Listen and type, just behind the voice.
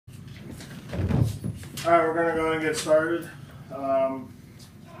All right, we're going to go ahead and get started.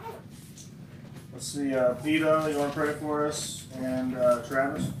 Let's see, Vito, you want to pray for us? And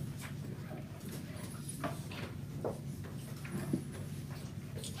Travis?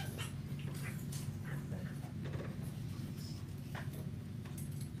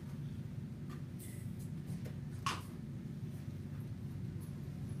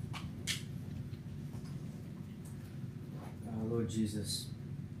 Lord Jesus,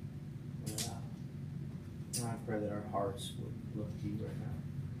 I pray that our hearts would look to you right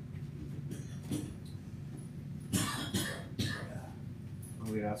now.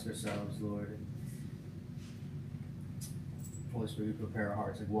 We'd ask ourselves, Lord, and Holy Spirit, prepare our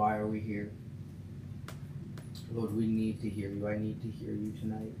hearts. Like, why are we here? Lord, we need to hear you. I need to hear you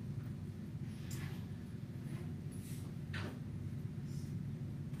tonight.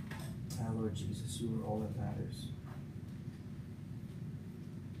 Lord Jesus, you are all that matters.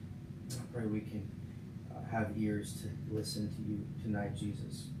 I pray we can have ears to listen to you tonight,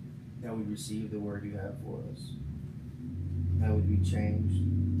 Jesus. That we receive the word you have for us. That we'd be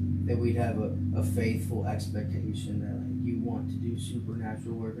changed. That we'd have a faithful expectation that you want to do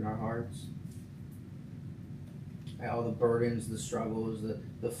supernatural work in our hearts. All the burdens, the struggles,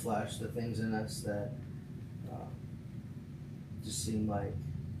 the flesh, the things in us that just seem like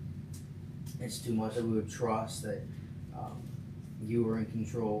it's too much, that we would trust that you are in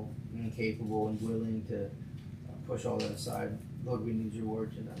control and capable and willing to push all that aside. Lord, we need your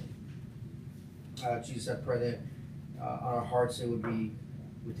word tonight. Jesus, I pray that on our hearts it would be,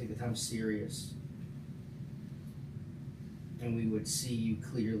 we take the time serious and we would see you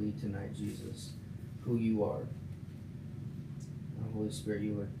clearly tonight, Jesus, who you are. Holy Spirit,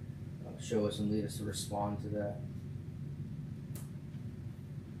 you would show us and lead us to respond to that.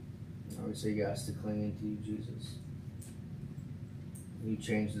 I would say yes to clinging to you, Jesus. You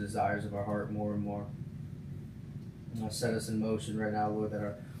change the desires of our heart more and more. And set us in motion right now, Lord, that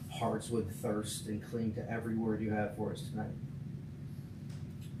our hearts would thirst and cling to every word you have for us tonight.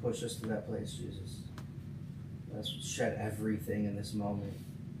 Push us to that place, Jesus. Let us shed everything in this moment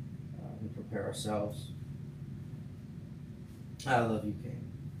and prepare ourselves. I love you, King.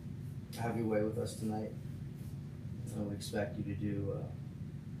 Have your way with us tonight. We expect you to do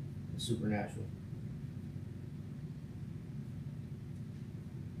supernatural.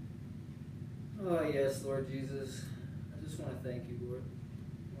 Oh, yes, Lord Jesus. I just want to thank you, Lord. I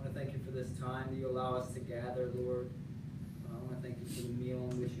want to thank you for this time that you allow us to gather, Lord. I want to thank you for the meal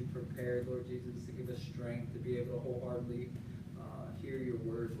in which you prepared, Lord Jesus, to give us strength to be able to wholeheartedly hear your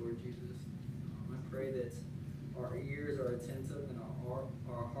word, Lord Jesus. I pray that our ears are attentive and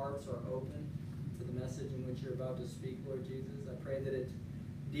our hearts are open to the message in which you're about to speak, Lord Jesus. I pray that it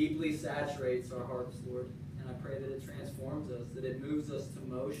deeply saturates our hearts, Lord, and I pray that it transforms us, that it moves us to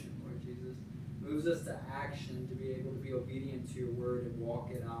motion, Lord Jesus, moves us to action to be able to be obedient to your word and walk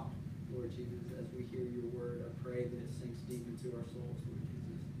it out, Lord Jesus. As we hear your word, I pray that it sinks deep into our souls, Lord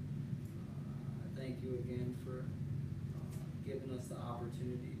Jesus. I thank you again for giving us the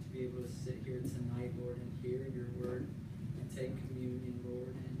opportunity to be able to sit here tonight, Lord, and hear your word and take communion,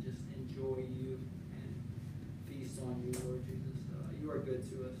 Lord, and just enjoy you and feast on you, Lord Jesus. You are good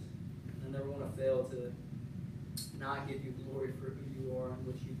to us. And I never want to fail to not give you glory for who you are and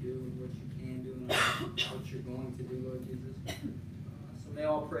what you do and what you can do and what you're going to do, Lord Jesus. So may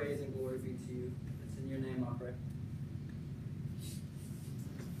all praise and glory be to you. It's in your name I pray.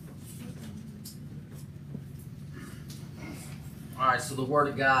 All right, so the Word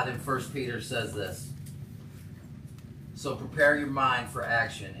of God in 1 Peter says this. So prepare your mind for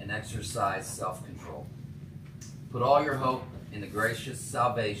action and exercise self-control. Put all your hope in the gracious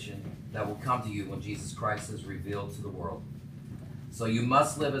salvation that will come to you when Jesus Christ is revealed to the world. So you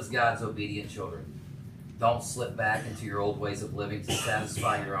must live as God's obedient children. Don't slip back into your old ways of living to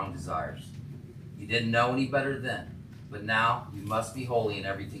satisfy your own desires. You didn't know any better then, but now you must be holy in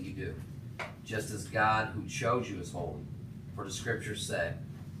everything you do, just as God who chose you is holy. For the scriptures say,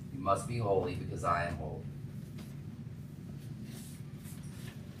 you must be holy because I am holy.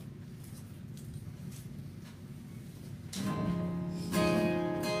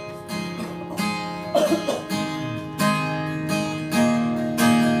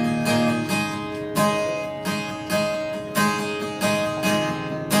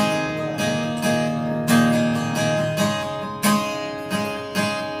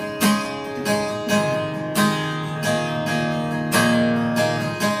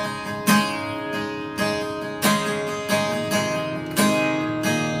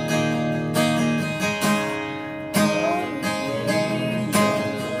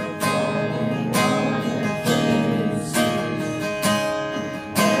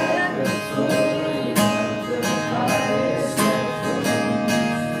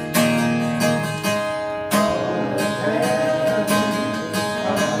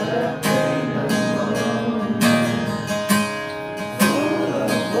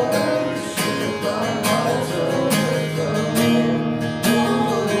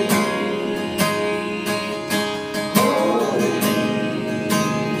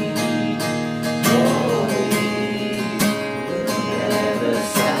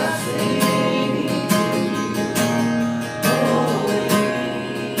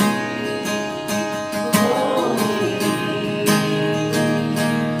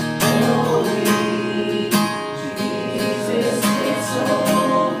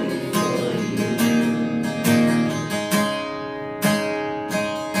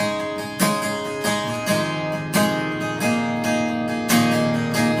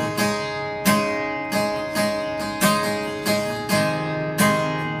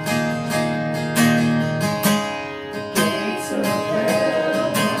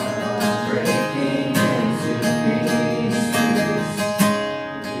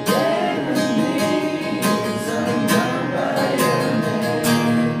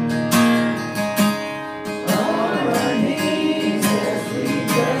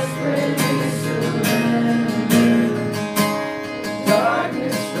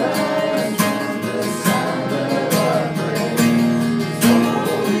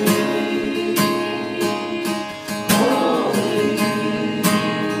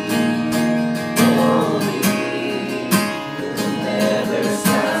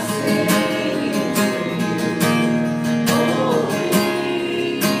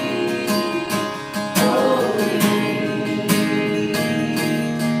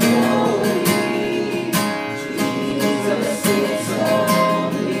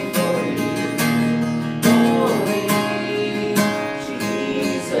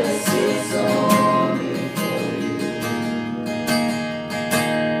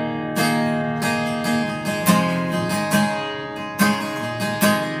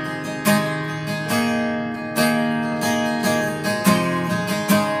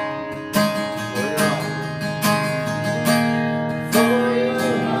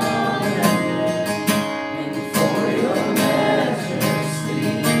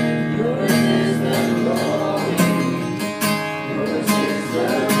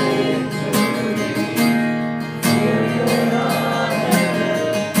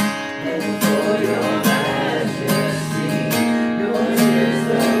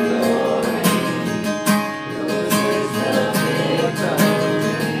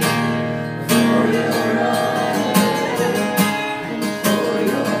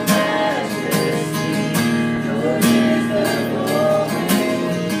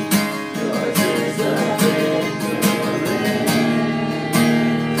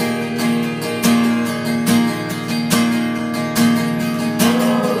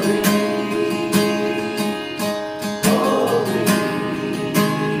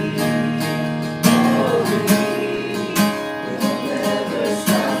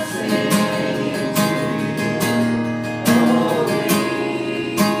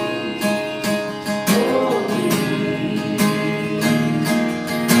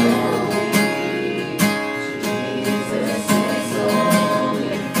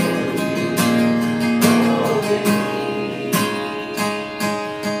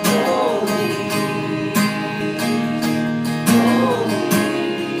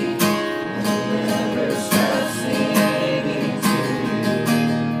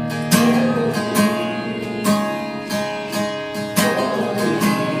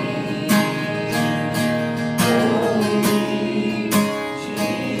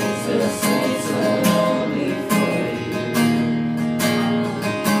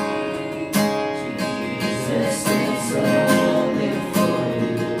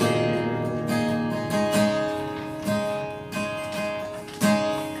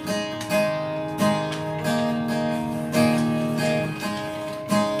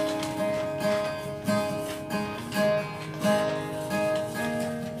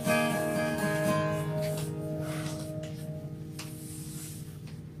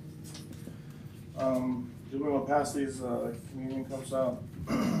 pass these communion cups out.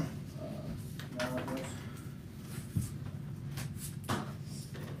 Now like this.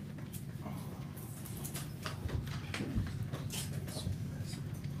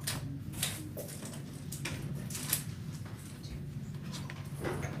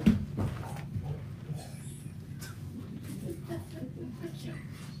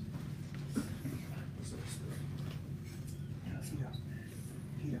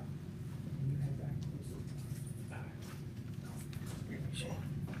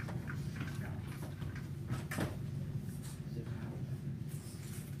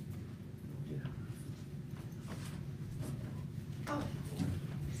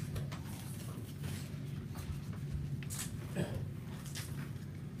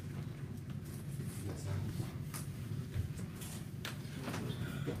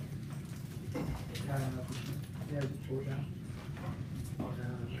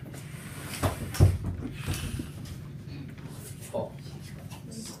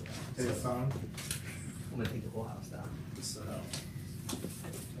 Is it on? I'm gonna take the whole house down.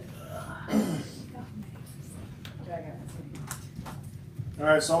 All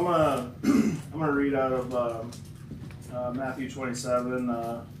right, so I'm gonna read out of Matthew 27.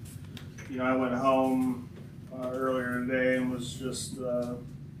 I went home earlier today and was just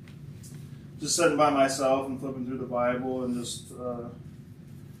sitting by myself and flipping through the Bible and just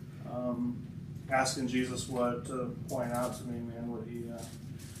asking Jesus what to point out to me, man, what he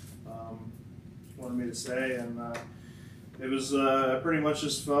wanted me to say, and it was I pretty much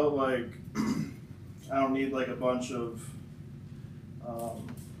just felt like I don't need like a bunch of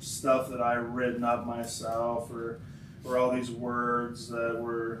stuff that I written up myself or all these words that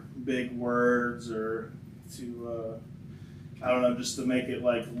were big words or to I don't know, just to make it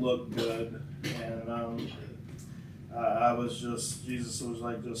like look good. And I was just, Jesus was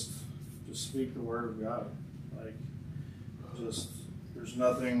like, just speak the word of God. Like, just, there's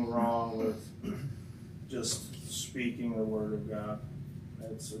nothing wrong with just speaking the word of God.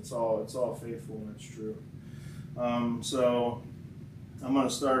 It's all faithful and it's true. So I'm going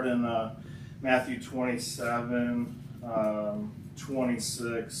to start in Matthew 27,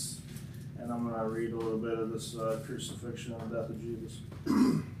 26, and I'm going to read a little bit of this crucifixion and death of Jesus.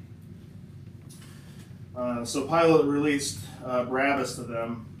 So Pilate released Barabbas to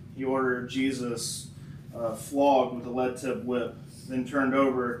them. He ordered Jesus flogged with a lead-tipped whip, then turned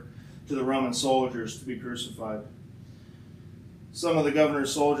over to the Roman soldiers to be crucified. Some of the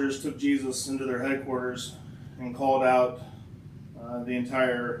governor's soldiers took Jesus into their headquarters and called out the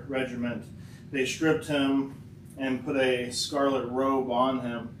entire regiment. They stripped him and put a scarlet robe on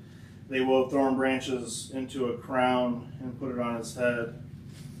him. They wove thorn branches into a crown and put it on his head.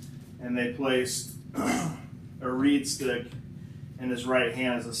 And they placed a reed stick in his right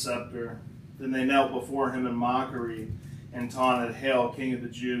hand as a scepter. Then they knelt before him in mockery and taunted, "Hail, King of the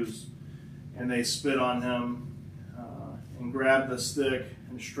Jews!" And they spit on him and grabbed the stick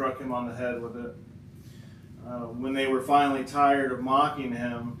and struck him on the head with it. When they were finally tired of mocking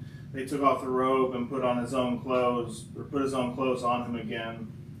him, they took off the robe and put his own clothes on him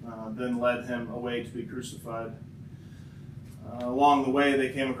again, then led him away to be crucified. Along the way, they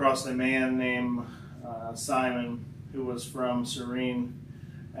came across a man named Simon, who was from Cyrene,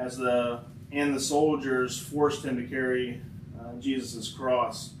 and the soldiers forced him to carry Jesus'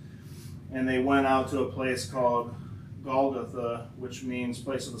 cross. And they went out to a place called Golgotha, which means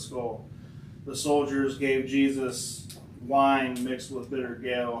place of the skull. The soldiers gave Jesus wine mixed with bitter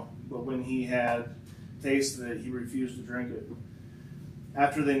gall, but when he had tasted it, he refused to drink it.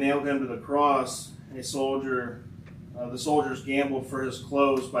 After they nailed him to the cross, the soldiers gambled for his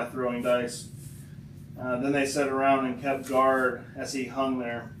clothes by throwing dice. Then they sat around and kept guard as he hung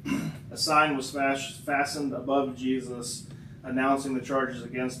there. A sign was fastened above Jesus, announcing the charges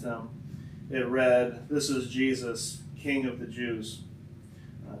against him. It read, "This is Jesus, King of the Jews."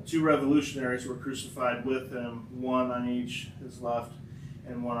 2 revolutionaries were crucified with him, one on each his left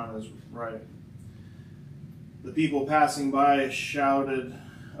and one on his right. The people passing by shouted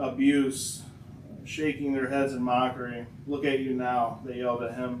abuse, shaking their heads in mockery. "Look at you now," they yelled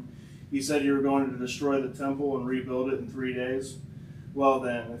at him. "You said you were going to destroy the temple and rebuild it in 3 days? Well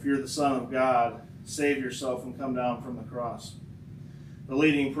then, if you're the Son of God, save yourself and come down from the cross." The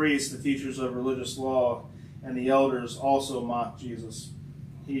leading priests, the teachers of religious law, and the elders also mocked Jesus.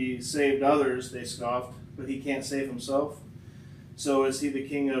 "He saved others," they scoffed, "but he can't save himself. So is he the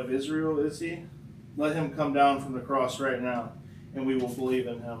King of Israel, is he? Let him come down from the cross right now, and we will believe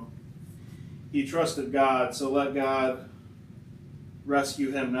in him. He trusted God, so let God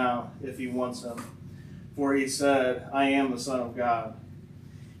rescue him now if he wants him. For he said, 'I am the Son of God.'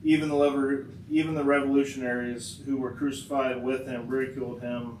 Even the revolutionaries who were crucified with him ridiculed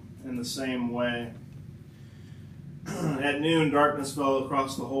him in the same way. At noon, darkness fell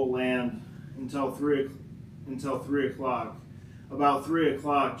across the whole land until 3 o'clock. About 3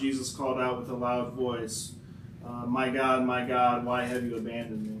 o'clock, Jesus called out with a loud voice, my God, why have you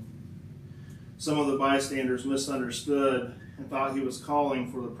abandoned me?" Some of the bystanders misunderstood and thought he was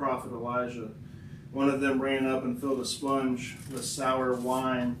calling for the prophet Elijah. One of them ran up and filled a sponge with sour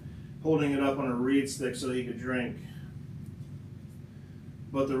wine, holding it up on a reed stick so he could drink.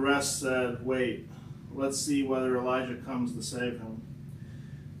 But the rest said, "Wait, let's see whether Elijah comes to save him."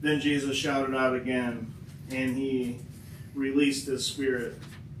 Then Jesus shouted out again, and he released his spirit.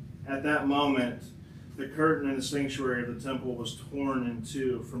 At that moment, the curtain in the sanctuary of the temple was torn in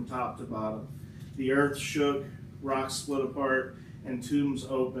two from top to bottom. The earth shook, rocks split apart, and tombs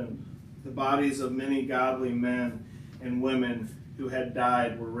opened. The bodies of many godly men and women who had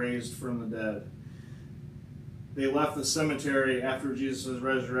died were raised from the dead. They left the cemetery after Jesus'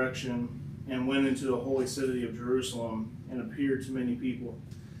 resurrection and went into the holy city of Jerusalem and appeared to many people.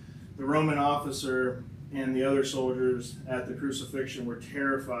 The Roman officer and the other soldiers at the crucifixion were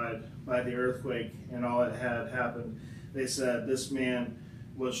terrified by the earthquake and all that had happened. They said, "This man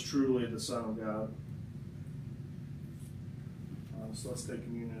was truly the Son of God." So let's take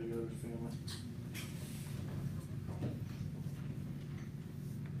communion together as a family.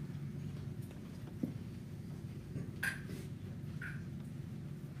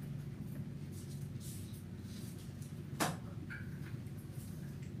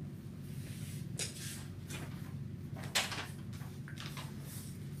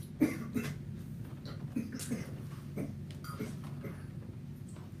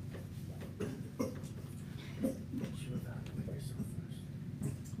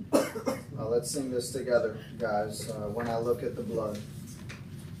 Let's sing this together, guys. When I look at the blood.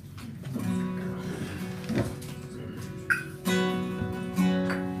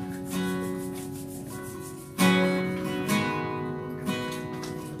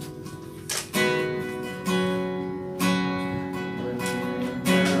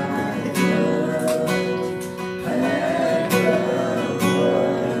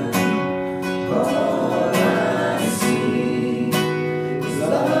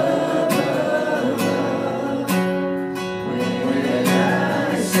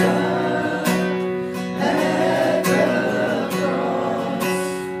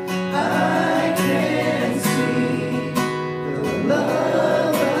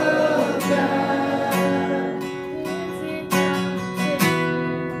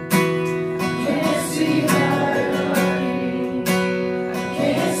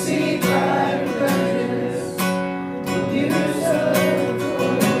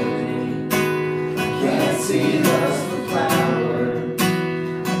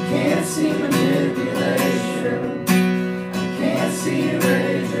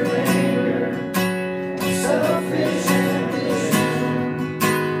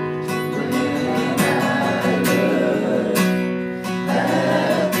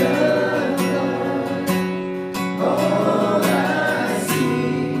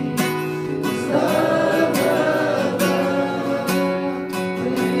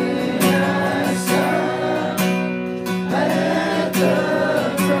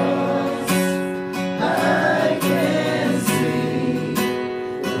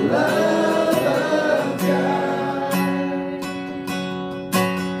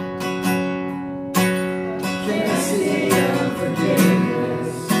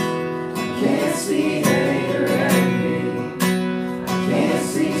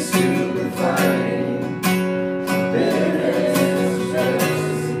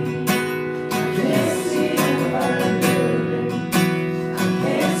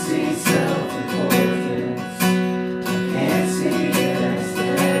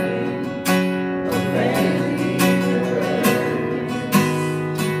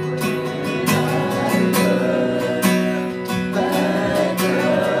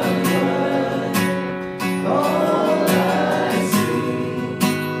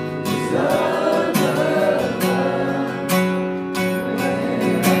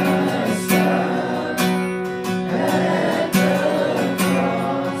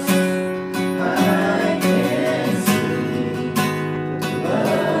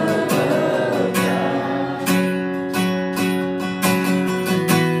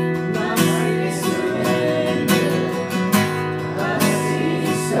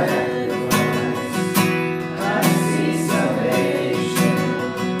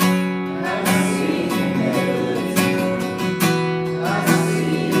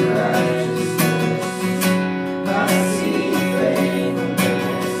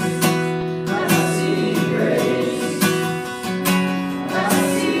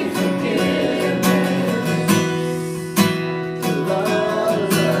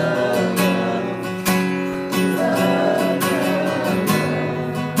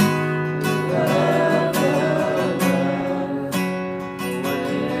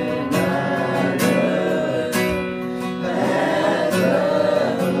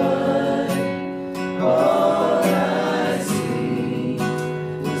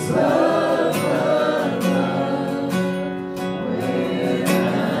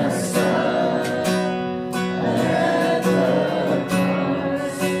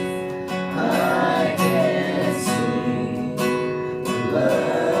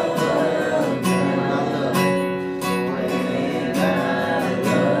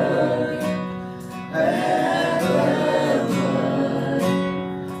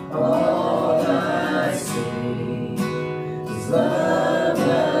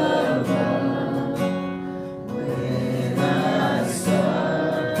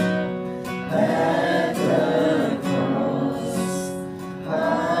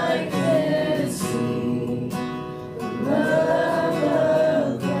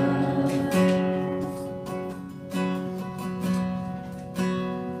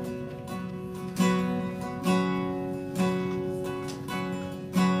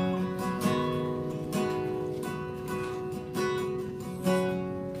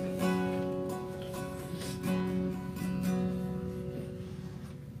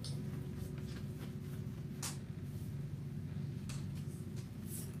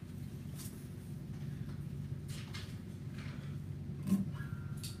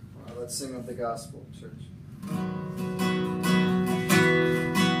 Let's sing of the gospel, church.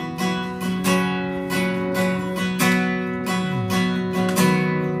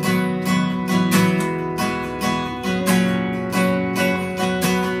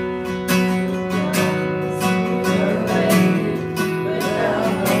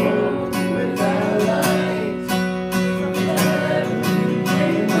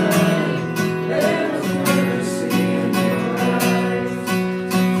 Mercy in your eyes,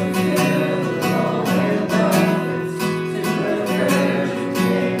 fulfill all and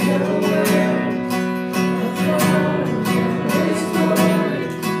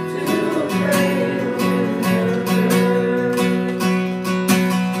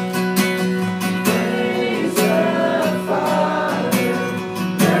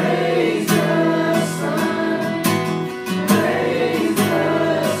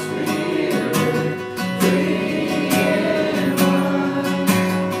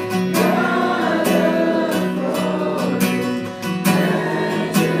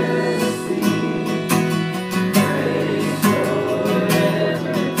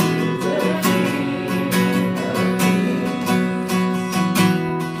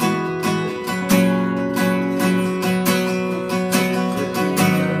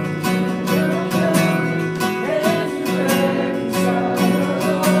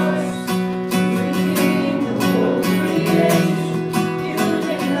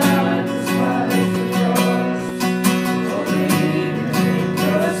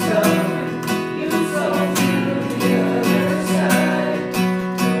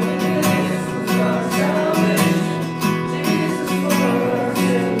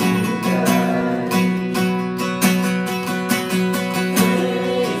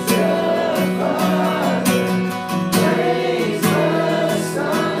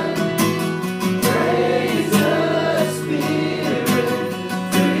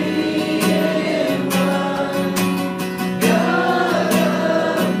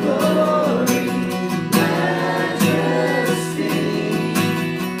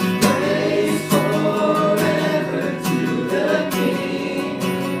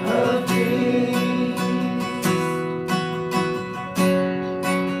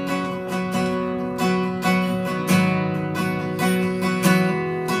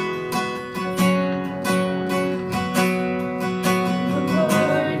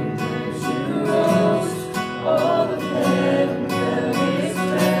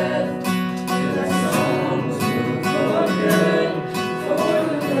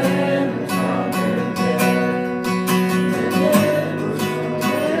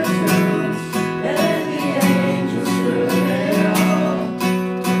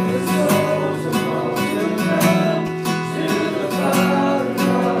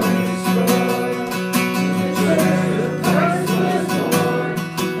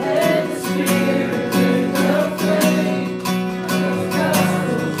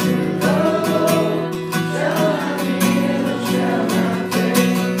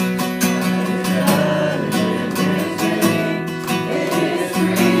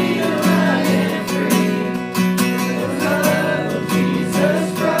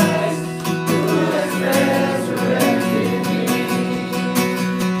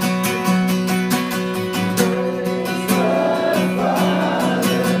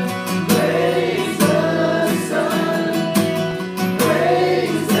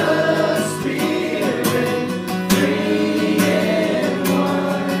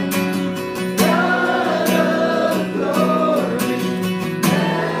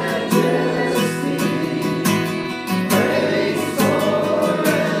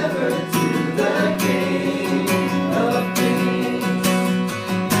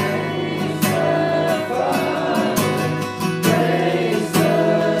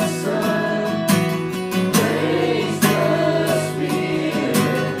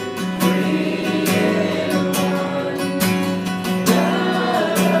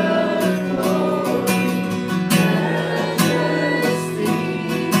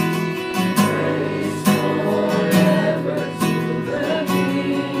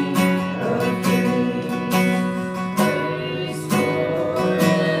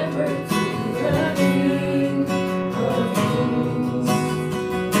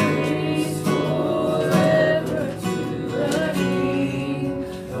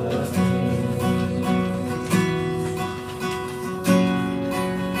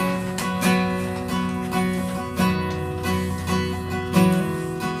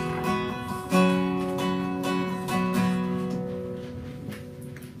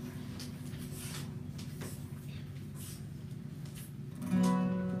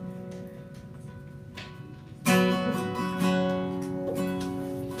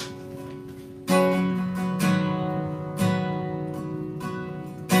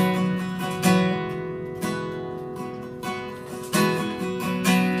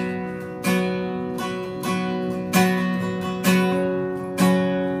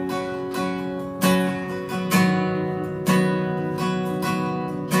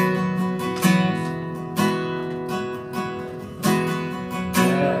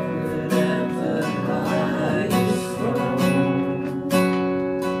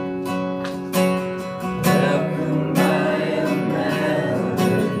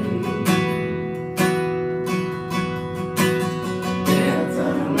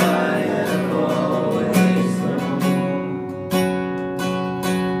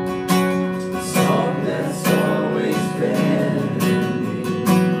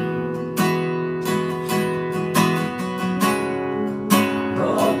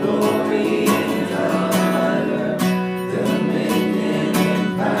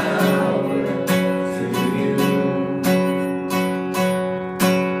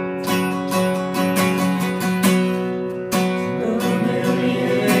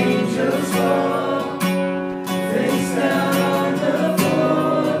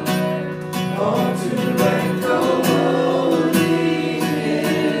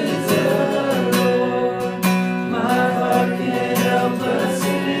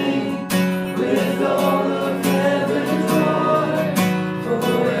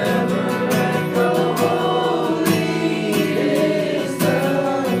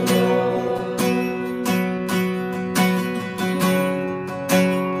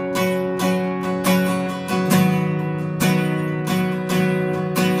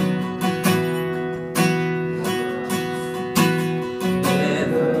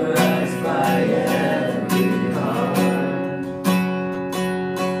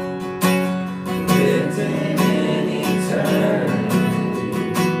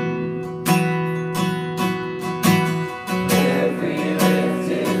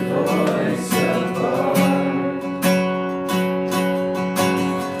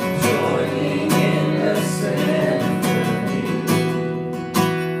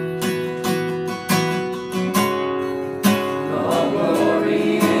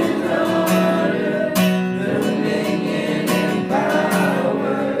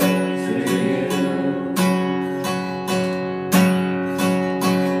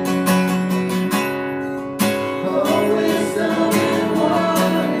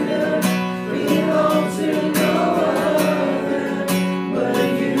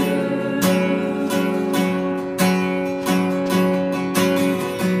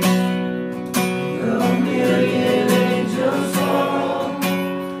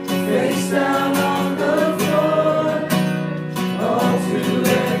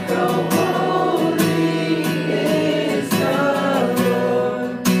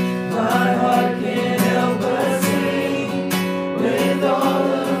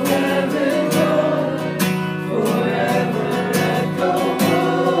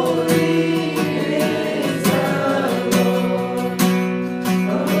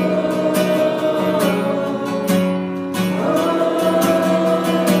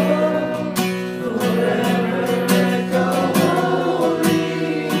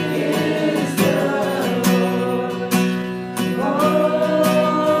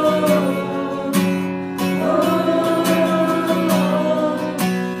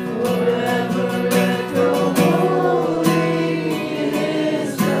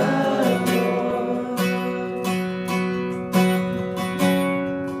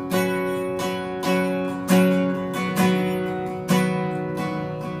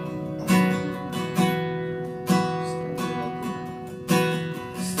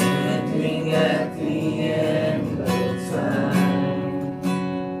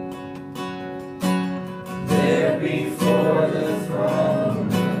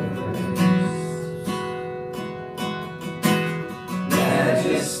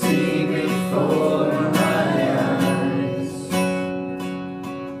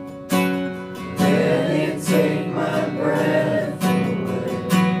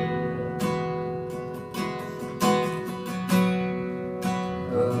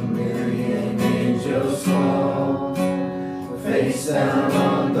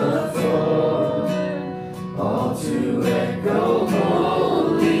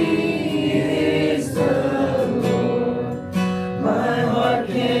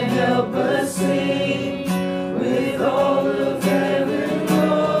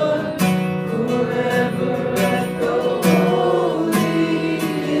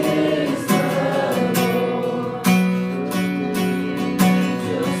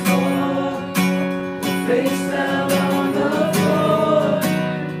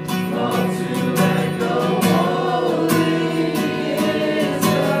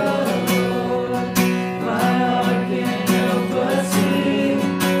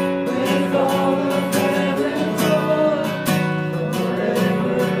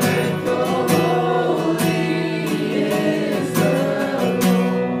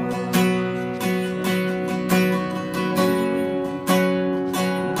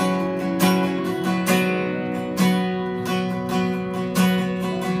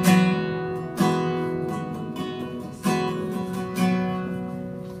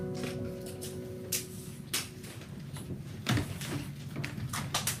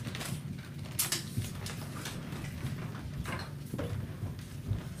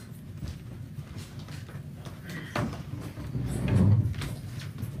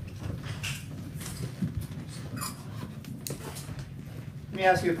Let me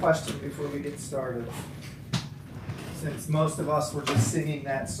ask you a question before we get started. Since most of us were just singing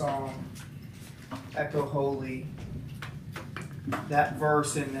that song, Echo Holy, that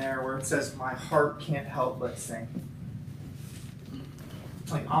verse in there where it says, my heart can't help but sing.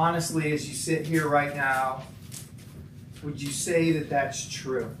 Like, honestly, as you sit here right now, would you say that that's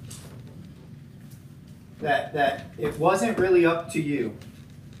true? That it wasn't really up to you,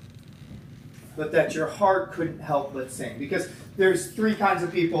 but that your heart couldn't help but sing? Because there's three kinds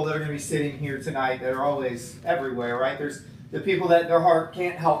of people that are going to be sitting here tonight that are always everywhere, right? There's the people that their heart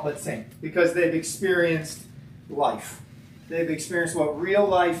can't help but sing because they've experienced life. They've experienced what real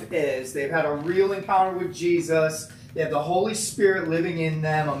life is. They've had a real encounter with Jesus. They have the Holy Spirit living in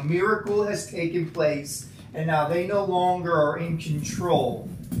them. A miracle has taken place, and now they no longer are in control.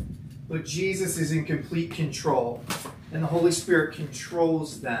 But Jesus is in complete control, and the Holy Spirit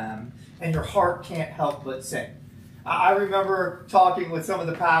controls them, and your heart can't help but sing. I remember talking with some of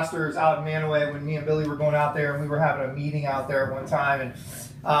the pastors out in Manaway when me and Billy were going out there, and we were having a meeting out there at one time,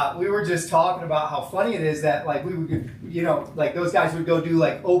 and we were just talking about how funny it is that, like, we would, you know, like those guys would go do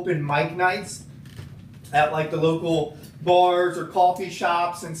like open mic nights at like the local bars or coffee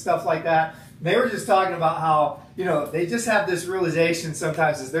shops and stuff like that. They were just talking about how, you know, they just have this realization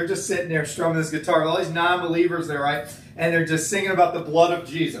sometimes as they're just sitting there strumming this guitar with all these non-believers there, right? And they're just singing about the blood of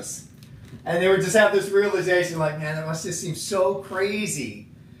Jesus. And they would just have this realization like, man, that must just seem so crazy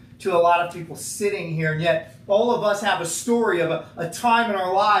to a lot of people sitting here. And yet all of us have a story of a time in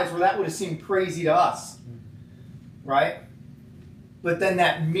our lives where that would have seemed crazy to us, right? But then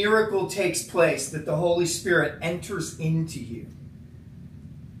that miracle takes place, that the Holy Spirit enters into you.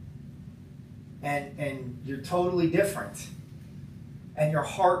 And you're totally different. And your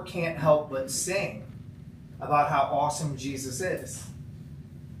heart can't help but sing about how awesome Jesus is.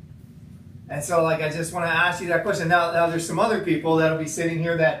 And so, like, I just want to ask you that question. Now there's some other people that'll be sitting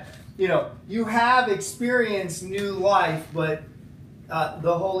here that, you know, you have experienced new life, but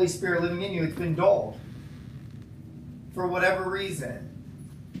the Holy Spirit living in you, it's been dulled. For whatever reason.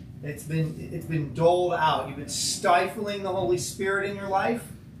 It's been doled out. You've been stifling the Holy Spirit in your life.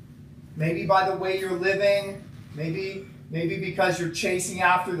 Maybe by the way you're living. Maybe because you're chasing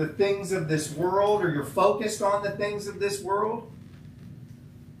after the things of this world, or you're focused on the things of this world.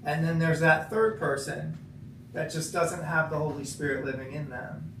 And then there's that third person that just doesn't have the Holy Spirit living in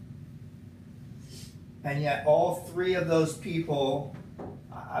them. And yet all three of those people,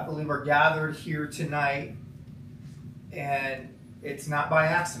 I believe, are gathered here tonight. And it's not by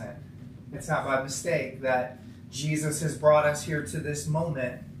accident. It's not by mistake that Jesus has brought us here to this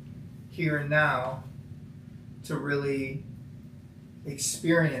moment, here and now, to really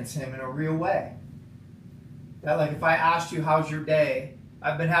experience Him in a real way. That, like, if I asked you, how's your day?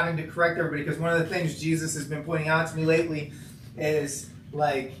 I've been having to correct everybody because one of the things Jesus has been pointing out to me lately is,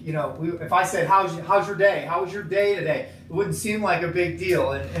 like, you know, if I said, how's your day? How was your day today? It wouldn't seem like a big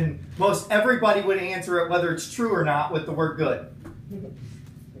deal. And most everybody would answer it, whether it's true or not, with the word good.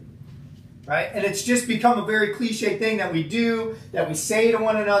 Right? And it's just become a very cliche thing that we do, that we say to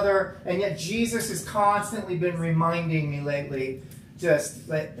one another. And yet Jesus has constantly been reminding me lately just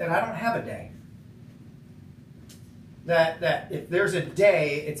that I don't have a day. That if there's a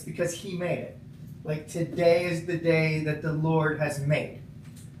day, it's because He made it. Like, today is the day that the Lord has made.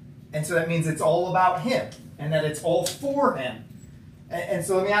 And so that means it's all about Him. And that it's all for Him. And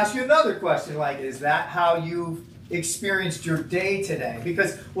so let me ask you another question. Like, is that how you've experienced your day today?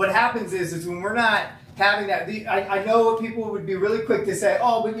 Because what happens is when we're not having that, I know people would be really quick to say,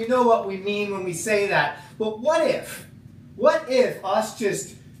 oh, but you know what we mean when we say that. But what if us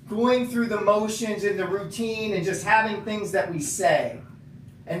just going through the motions and the routine and just having things that we say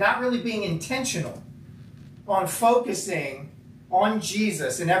and not really being intentional on focusing on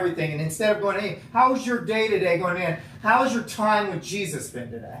Jesus and everything, and instead of going, hey, how's your day today? Going, man, how's your time with Jesus been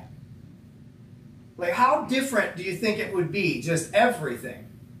today? Like, how different do you think it would be, just everything,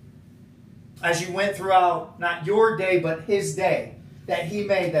 as you went throughout not your day, but His day that He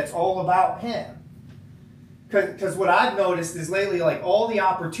made that's all about Him? Because what I've noticed is lately, like, all the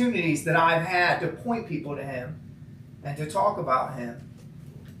opportunities that I've had to point people to Him and to talk about Him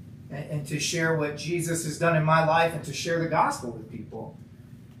and to share what Jesus has done in my life and to share the gospel with people.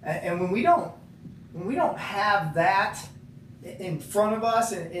 And when we don't have that in front of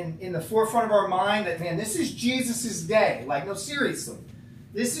us and in the forefront of our mind, that, man, this is Jesus' day. Like, no, seriously.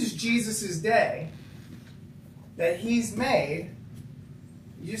 This is Jesus' day that He's made.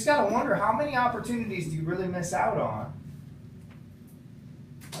 You just got to wonder, how many opportunities do you really miss out on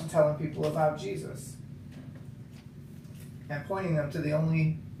telling people about Jesus and pointing them to the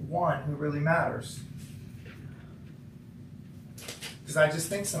only one who really matters? Because I just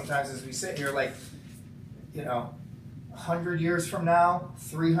think sometimes as we sit here, like, 100 years from now,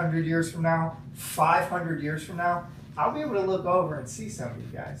 300 years from now, 500 years from now, I'll be able to look over and see some of you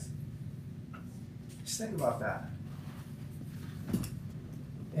guys. Just think about that.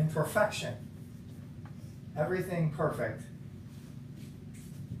 In perfection. Everything perfect.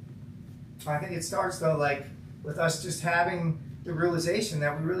 I think it starts, though, like, with us just having the realization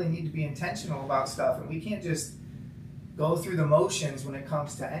that we really need to be intentional about stuff, and we can't just go through the motions when it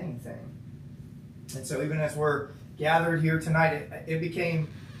comes to anything. And so even as we're gathered here tonight, it became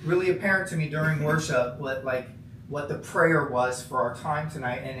really apparent to me during worship what the prayer was for our time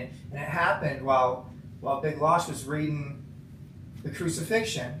tonight. And it happened while Big Losh was reading the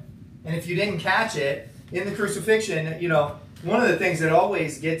crucifixion. And if you didn't catch it, in the crucifixion, one of the things that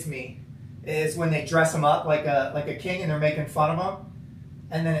always gets me is when they dress him up like a king and they're making fun of him.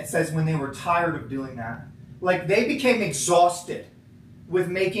 And then it says when they were tired of doing that. Like, they became exhausted with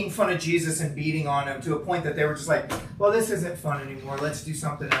making fun of Jesus and beating on him to a point that they were just like, well, this isn't fun anymore. Let's do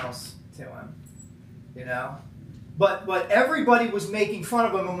something else to him. But everybody was making fun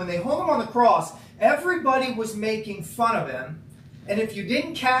of him. And when they hung him on the cross, everybody was making fun of him. And if you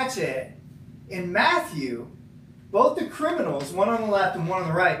didn't catch it, in Matthew, both the criminals, one on the left and one on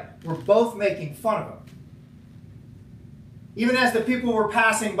the right, were both making fun of him. Even as the people were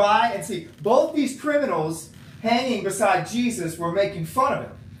passing by and see, both these criminals hanging beside Jesus were making fun of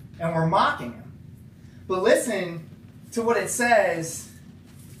him and were mocking him. But listen to what it says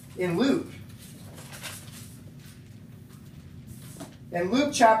in Luke. In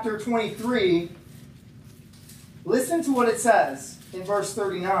Luke chapter 23, listen to what it says in verse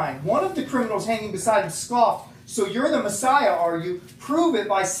 39. One of the criminals hanging beside him scoffed, "So you're the Messiah, are you? Prove it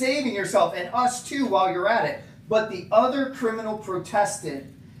by saving yourself and us too while you're at it." But the other criminal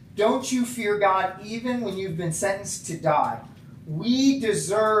protested, "Don't you fear God even when you've been sentenced to die? We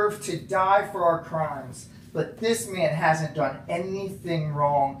deserve to die for our crimes, but this man hasn't done anything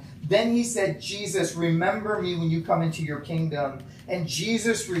wrong." Then he said, "Jesus, remember me when you come into your kingdom." And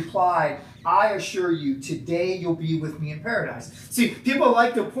Jesus replied, "I assure you, today you'll be with me in paradise." See, people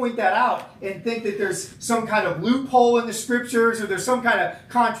like to point that out and think that there's some kind of loophole in the scriptures or there's some kind of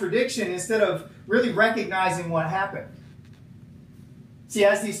contradiction instead of really recognizing what happened. See,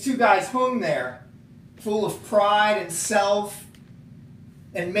 as these two guys hung there, full of pride and self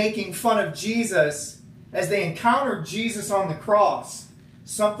and making fun of Jesus, as they encountered Jesus on the cross,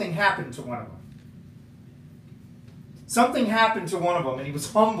 something happened to one of them. Something happened to one of them, and he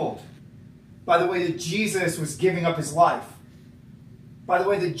was humbled by the way that Jesus was giving up his life, by the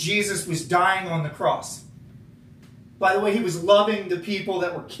way that Jesus was dying on the cross, by the way he was loving the people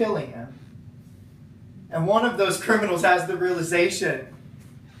that were killing him. And one of those criminals has the realization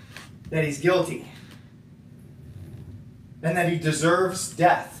that he's guilty and that he deserves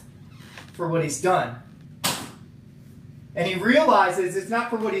death for what he's done. And he realizes it's not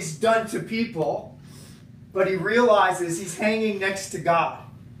for what he's done to people, but he realizes he's hanging next to God.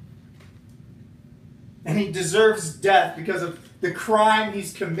 And he deserves death because of the crime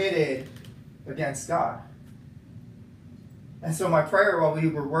he's committed against God. And so my prayer while we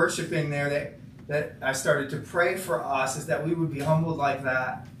were worshiping there, that I started to pray for us, is that we would be humbled like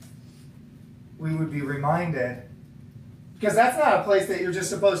that. We would be reminded. Because that's not a place that you're just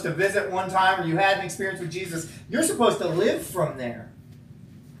supposed to visit one time or you had an experience with Jesus. You're supposed to live from there.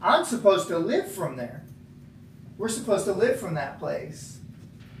 I'm supposed to live from there. We're supposed to live from that place.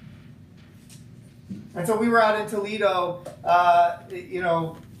 And so we were out in Toledo,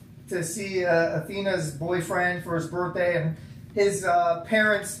 to see Athena's boyfriend for his birthday, and his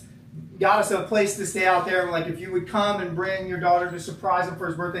parents got us a place to stay out there. Like, if you would come and bring your daughter to surprise him for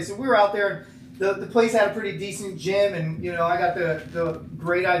his birthday. So we were out there, and the place had a pretty decent gym, and I got the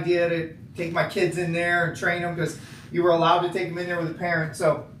great idea to take my kids in there and train them because you were allowed to take them in there with a parent.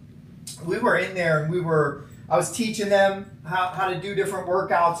 So we were in there, and I was teaching them how to do different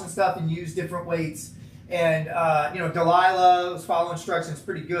workouts and stuff and use different weights. And, Delilah was following instructions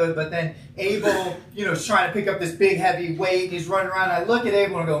pretty good. But then Abel, is trying to pick up this big, heavy weight. And he's running around. And I look at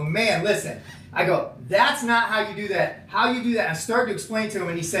Abel and I go, "Man, listen." I go, "That's not how you do that. How you do that." I started to explain to him.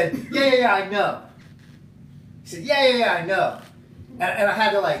 And he said, yeah, I know. He said, yeah, I know. And I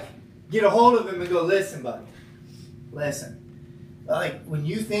had to, get a hold of him and go, "Listen, buddy. Listen. When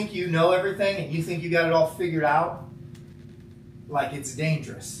you think you know everything and you think you got it all figured out, it's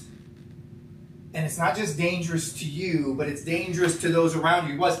dangerous. And it's not just dangerous to you, but it's dangerous to those around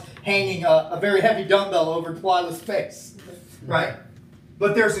you." He was hanging a very heavy dumbbell over Delilah's face, right?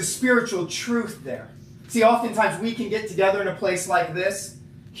 But there's a spiritual truth there. See, oftentimes we can get together in a place like this,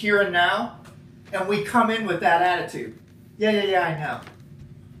 here and now, and we come in with that attitude. Yeah, I know.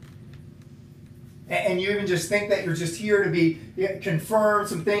 And you even just think that you're just here to be confirmed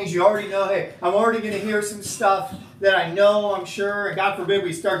some things you already know. Hey, I'm already going to hear some stuff that I know, I'm sure. And God forbid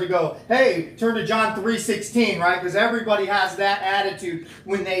we start to go, hey, turn to John 3:16, right? Because everybody has that attitude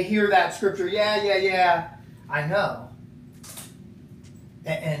when they hear that scripture. Yeah, I know.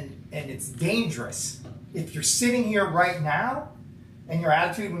 And it's dangerous. If you're sitting here right now and your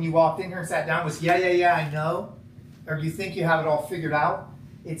attitude when you walked in here and sat down was, yeah, I know, or you think you have it all figured out,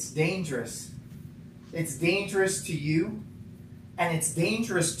 it's dangerous. It's dangerous to you, and it's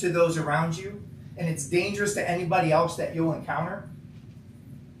dangerous to those around you, and it's dangerous to anybody else that you'll encounter.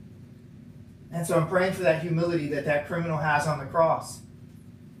 And so I'm praying for that humility that criminal has on the cross.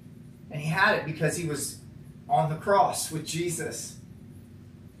 And he had it because he was on the cross with Jesus.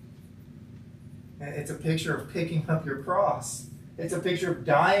 And it's a picture of picking up your cross. It's a picture of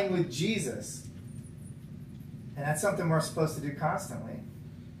dying with Jesus. And that's something we're supposed to do constantly.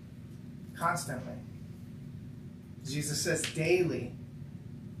 Constantly. Jesus says daily.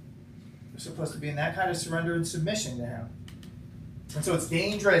 We're supposed to be in that kind of surrender and submission to him. And so it's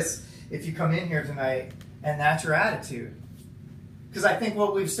dangerous if you come in here tonight and that's your attitude. Because I think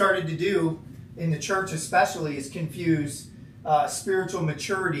what we've started to do in the church especially is confuse spiritual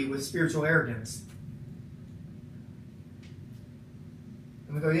maturity with spiritual arrogance.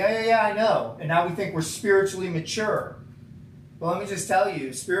 And we go, yeah, I know. And now we think we're spiritually mature. Well, let me just tell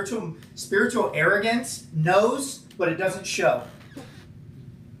you, spiritual arrogance knows, but it doesn't show.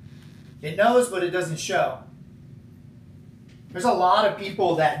 It knows, but it doesn't show. There's a lot of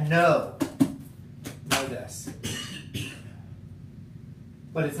people that know this.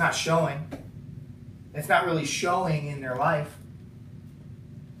 But it's not showing. It's not really showing in their life.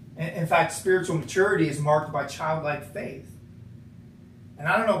 In fact, spiritual maturity is marked by childlike faith. And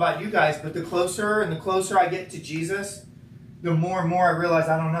I don't know about you guys, but the closer and the closer I get to Jesus, the more and more I realize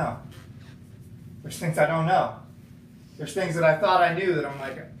I don't know. There's things I don't know. There's things that I thought I knew that I'm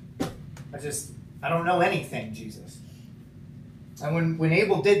like, I don't know anything, Jesus. And when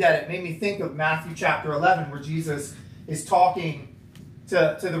Abel did that, it made me think of Matthew chapter 11, where Jesus is talking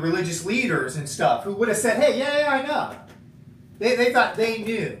to the religious leaders and stuff, who would have said, hey, yeah, I know. They thought they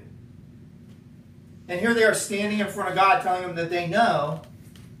knew. And here they are standing in front of God telling them that they know.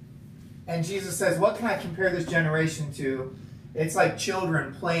 And Jesus says, what can I compare this generation to? It's like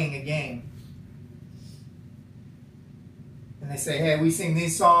children playing a game. And they say, hey, we sing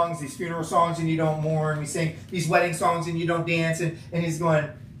these songs, these funeral songs, and you don't mourn. We sing these wedding songs, and you don't dance. And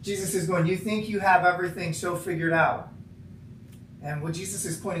Jesus is going, you think you have everything so figured out. And what Jesus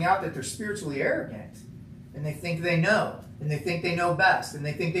is pointing out, that they're spiritually arrogant. And they think they know. And they think they know best. And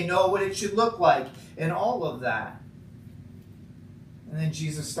they think they know what it should look like. And all of that. And then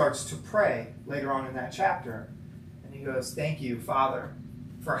Jesus starts to pray later on in that chapter. And he goes, thank you, Father,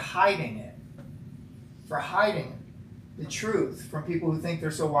 for hiding it. For hiding the truth from people who think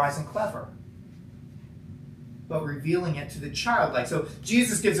they're so wise and clever. But revealing it to the childlike. So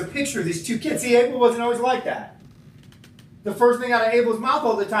Jesus gives a picture of these two kids. See, Abel wasn't always like that. The first thing out of Abel's mouth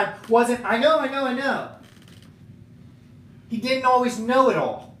all the time wasn't, I know. He didn't always know it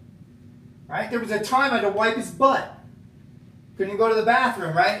all. Right? There was a time I had to wipe his butt. Couldn't go to the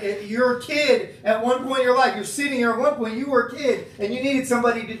bathroom, right? You're a kid at one point in your life. You're sitting here at one point, you were a kid, and you needed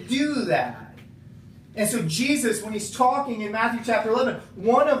somebody to do that. And so Jesus, when he's talking in Matthew chapter 11,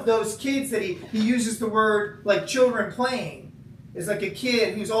 one of those kids that he uses the word like children playing is like a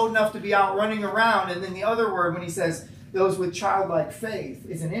kid who's old enough to be out running around. And then the other word, when he says those with childlike faith,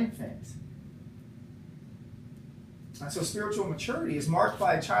 is an infant. And so spiritual maturity is marked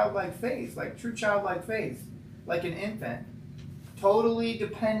by a childlike faith, like true childlike faith, like an infant. Totally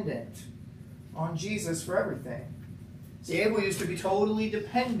dependent on Jesus for everything. See, Abel used to be totally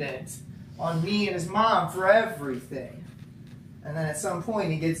dependent on me and his mom for everything. And then at some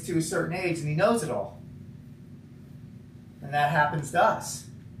point he gets to a certain age and he knows it all. And that happens to us.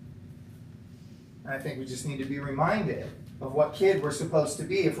 And I think we just need to be reminded of what kid we're supposed to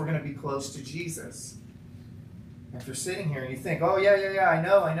be if we're going to be close to Jesus. If you're sitting here and you think, oh yeah, I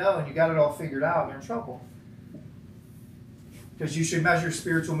know, and you got it all figured out, you're in trouble. Because you should measure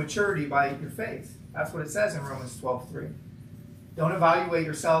spiritual maturity by your faith. That's what it says in Romans 12:3. Don't evaluate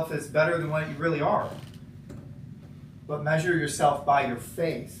yourself as better than what you really are. But measure yourself by your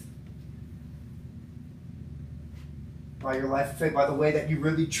faith. By your life of faith, by the way that you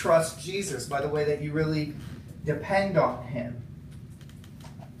really trust Jesus, by the way that you really depend on him.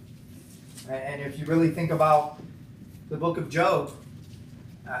 And if you really think about the book of Job,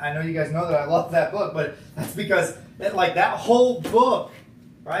 I know you guys know that I love that book, but that's because that whole book,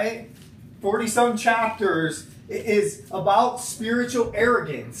 right? 40-some chapters is about spiritual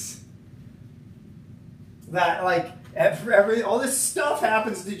arrogance. That like all this stuff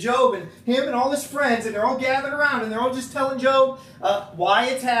happens to Job and him and all his friends, and they're all gathered around and they're all just telling Job why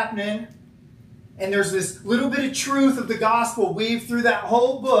it's happening. And there's this little bit of truth of the gospel weaved through that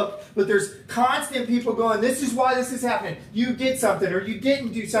whole book, but there's constant people going, this is why this is happening. You did something or you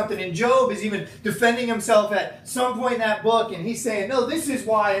didn't do something. And Job is even defending himself at some point in that book, and he's saying, no, this is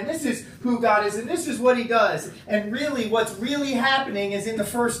why, and this is who God is, and this is what he does. And really, what's really happening is in the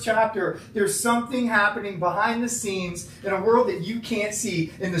first chapter, there's something happening behind the scenes in a world that you can't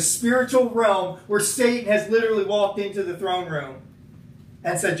see, in the spiritual realm, where Satan has literally walked into the throne room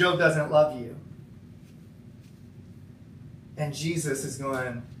and said, Job doesn't love you. And Jesus is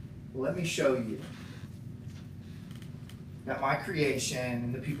going, let me show you that my creation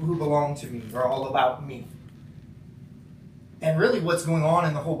and the people who belong to me are all about me. And really what's going on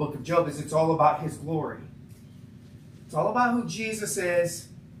in the whole book of Job is it's all about his glory. It's all about who Jesus is.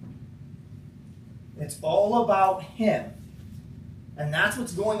 It's all about him. And that's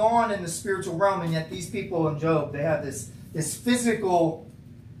what's going on in the spiritual realm. And yet these people in Job, they have this physical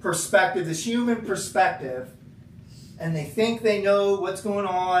perspective, this human perspective, and they think they know what's going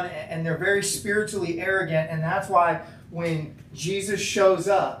on, and they're very spiritually arrogant. And that's why when Jesus shows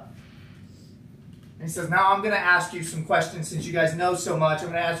up, and he says, now I'm going to ask you some questions since you guys know so much. I'm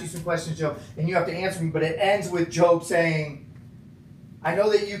going to ask you some questions, Job, and you have to answer me. But it ends with Job saying, I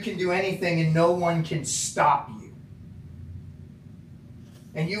know that you can do anything and no one can stop you.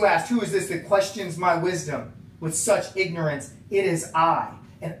 And you asked, who is this that questions my wisdom with such ignorance? It is I.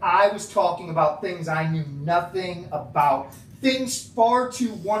 And I was talking about things I knew nothing about. Things far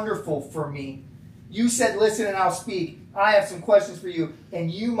too wonderful for me. You said, listen and I'll speak. I have some questions for you,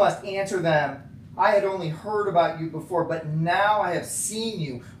 and you must answer them. I had only heard about you before, but now I have seen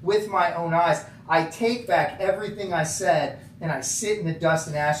you with my own eyes. I take back everything I said, and I sit in the dust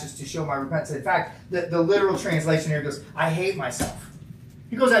and ashes to show my repentance. In fact, the literal translation here goes, I hate myself.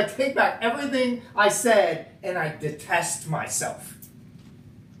 He goes, I take back everything I said, and I detest myself.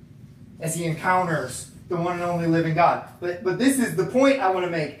 As he encounters the one and only living God. But this is the point I want to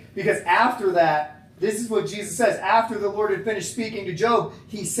make, because after that, this is what Jesus says. After the Lord had finished speaking to Job,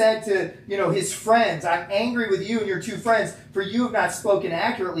 he said to his friends, I'm angry with you and your two friends, for you have not spoken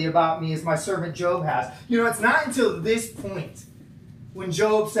accurately about me as my servant Job has. It's not until this point when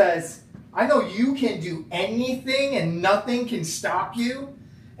Job says, I know you can do anything and nothing can stop you.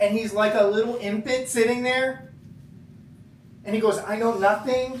 And he's like a little infant sitting there. And he goes, I know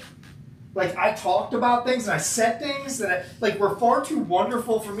nothing. Like, I talked about things and I said things that were far too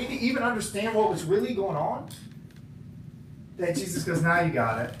wonderful for me to even understand what was really going on. That Jesus goes, now you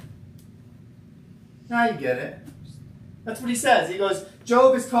got it. Now you get it. That's what he says. He goes,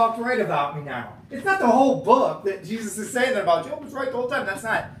 Job has talked right about me now. It's not the whole book that Jesus is saying that about. Job was right the whole time. That's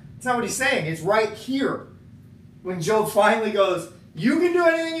not what he's saying. It's right here. When Job finally goes, you can do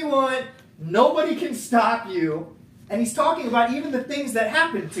anything you want. Nobody can stop you. And he's talking about even the things that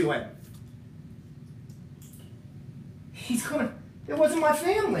happened to him. He's going, it wasn't my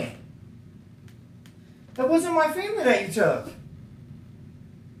family. That wasn't my family that you took.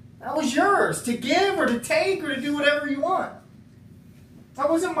 That was yours to give or to take or to do whatever you want. That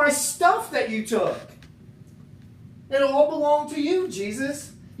wasn't my stuff that you took. It all belonged to you,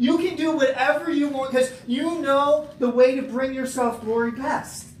 Jesus. You can do whatever you want because you know the way to bring yourself glory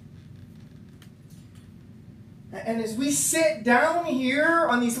best. And as we sit down here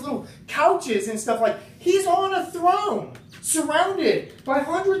on these little couches and stuff, he's on a throne, surrounded by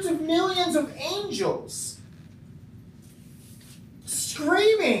hundreds of millions of angels,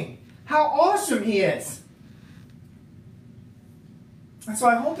 screaming how awesome he is. And so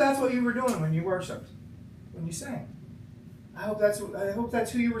I hope that's what you were doing when you worshiped, when you sang. I hope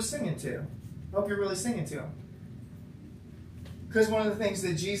that's who you were singing to. I hope you're really singing to him. Because one of the things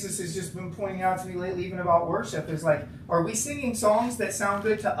that Jesus has just been pointing out to me lately, even about worship, is are we singing songs that sound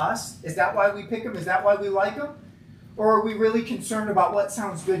good to us? Is that why we pick them? Is that why we like them? Or are we really concerned about what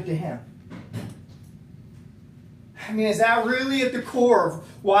sounds good to him? I mean, is that really at the core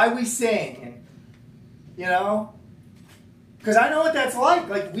of why we sing? Because I know what that's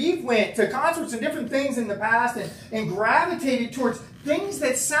like. We've went to concerts and different things in the past and gravitated towards things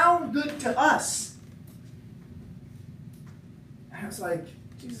that sound good to us. And it's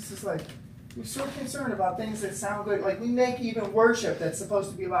Jesus is we're so concerned about things that sound good. We make even worship that's supposed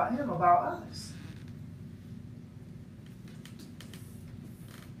to be about him, about us.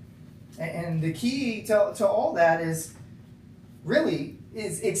 And the key to all that is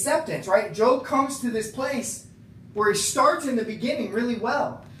acceptance, right? Job comes to this place where he starts in the beginning really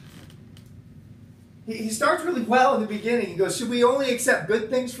well. He starts really well in the beginning. He goes, should we only accept good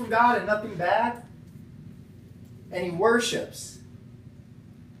things from God and nothing bad? And he worships.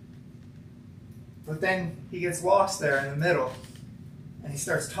 But then he gets lost there in the middle. And he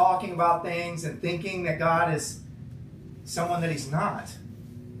starts talking about things and thinking that God is someone that he's not.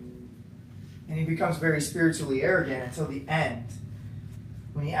 And he becomes very spiritually arrogant until the end,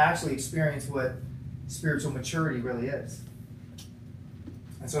 when he actually experiences what spiritual maturity really is.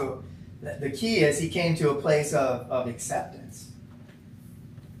 And so the key is he came to a place of acceptance.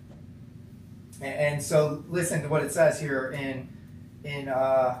 And so listen to what it says here in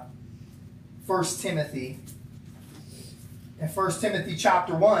 1 Timothy. In 1 Timothy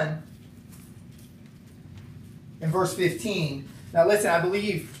chapter 1, in verse 15. Now listen,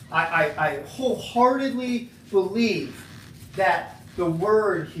 I wholeheartedly believe that the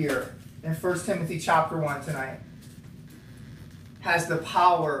word here in 1 Timothy chapter 1 tonight has the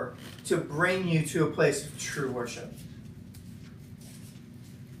power to bring you to a place of true worship.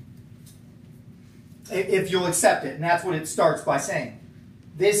 If you'll accept it, and that's what it starts by saying.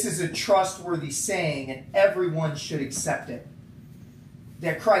 This is a trustworthy saying, and everyone should accept it.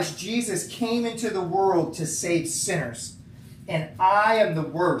 That Christ Jesus came into the world to save sinners, and I am the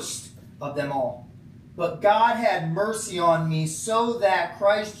worst of them all. But God had mercy on me so that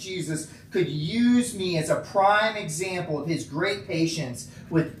Christ Jesus could use me as a prime example of his great patience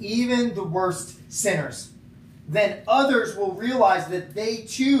with even the worst sinners. Then others will realize that they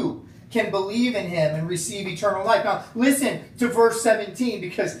too can believe in him and receive eternal life. Now listen to verse 17,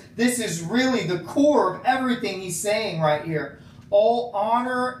 because this is really the core of everything he's saying right here. All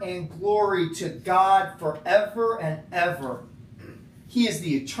honor and glory to God forever and ever. He is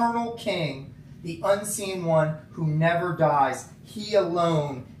the eternal King, the unseen one who never dies. He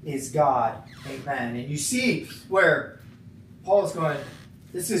alone is God. Amen. And you see where Paul is going,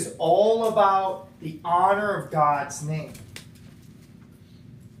 this is all about the honor of God's name.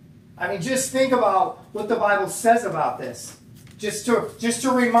 I mean, just think about what the Bible says about this. Just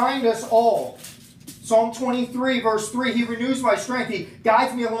to remind us all. Psalm 23, verse 3, he renews my strength. He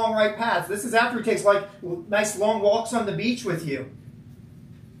guides me along right paths. This is after he takes like nice long walks on the beach with you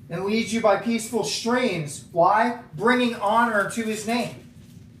and leads you by peaceful streams. Why? Bringing honor to his name.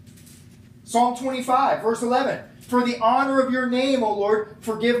 Psalm 25, verse 11, for the honor of your name, O Lord,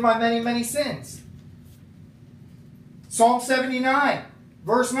 forgive my many, many sins. Psalm 79,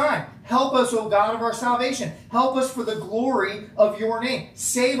 verse 9, help us, O God of our salvation. Help us for the glory of your name.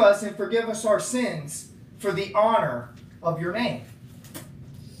 Save us and forgive us our sins for the honor of your name.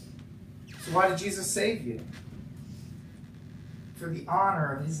 So why did Jesus save you? For the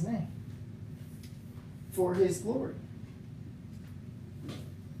honor of his name. For his glory.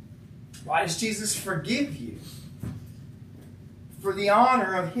 Why does Jesus forgive you? For the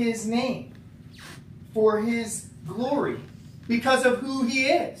honor of his name. For his glory. Because of who he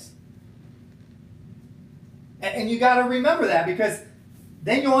is. And you got to remember that, because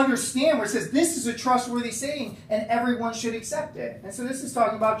then you'll understand where it says this is a trustworthy saying and everyone should accept it. And so this is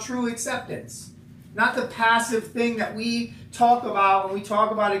talking about true acceptance. Not the passive thing that we talk about when we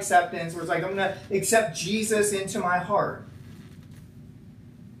talk about acceptance, where it's like, I'm going to accept Jesus into my heart.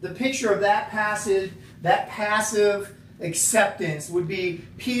 The picture of that passive acceptance would be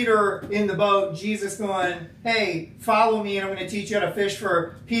Peter in the boat, Jesus going, hey, follow me and I'm going to teach you how to fish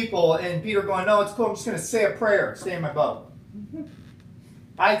for people. And Peter going, no, it's cool, I'm just going to say a prayer, stay in my boat.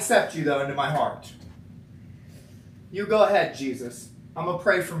 I accept you, though, into my heart. You go ahead, Jesus. I'm going to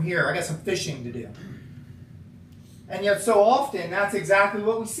pray from here. I got some fishing to do. And yet so often, that's exactly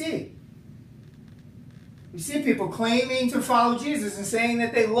what we see. We see people claiming to follow Jesus and saying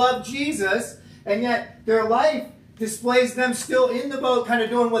that they love Jesus, and yet their life displays them still in the boat, kind of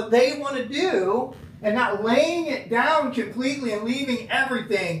doing what they want to do, and not laying it down completely and leaving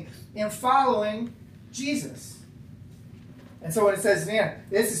everything and following Jesus. And so when it says, man,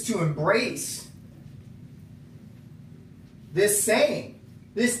 this is to embrace this saying,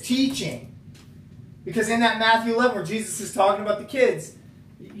 this teaching. Because in that Matthew 11 where Jesus is talking about the kids,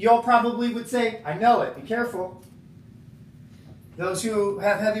 y'all probably would say, I know it, be careful. Those who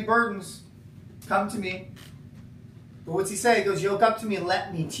have heavy burdens, come to me. But what's he say? He goes, yoke up to me and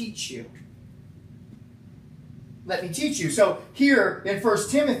let me teach you. Let me teach you. So here in 1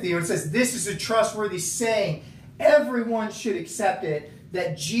 Timothy, where it says, this is a trustworthy saying, everyone should accept it,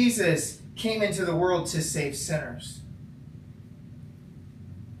 that Jesus came into the world to save sinners.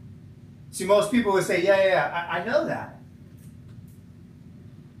 See, most people would say, yeah, I know that.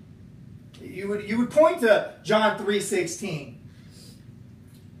 You would point to John 3:16.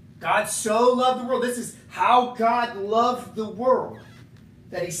 God so loved the world. This is how God loved the world,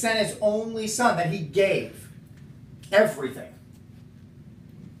 that he sent his only son, that he gave everything,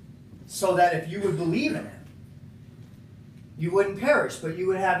 so that if you would believe in him, you wouldn't perish, but you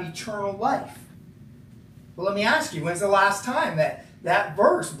would have eternal life. Well, let me ask you, when's the last time that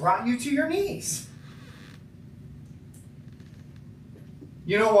verse brought you to your knees?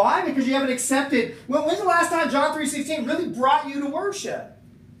 You know why? Because you haven't accepted. When's the last time John 3:16 really brought you to worship?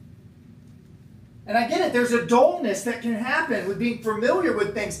 And I get it, there's a dullness that can happen with being familiar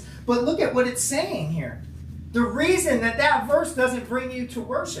with things, but look at what it's saying here. The reason that verse doesn't bring you to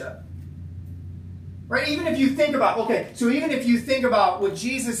worship, right? Even if you think about, even if you think about what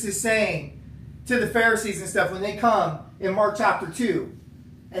Jesus is saying to the Pharisees and stuff when they come in Mark chapter 2,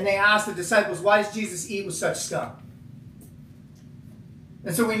 and they ask the disciples, why does Jesus eat with such scum?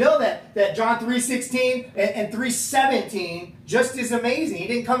 And so we know that John 3:16 and 3:17 just is amazing. He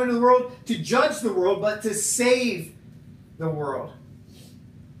didn't come into the world to judge the world, but to save the world.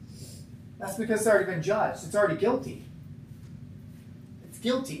 That's because it's already been judged. It's already guilty. It's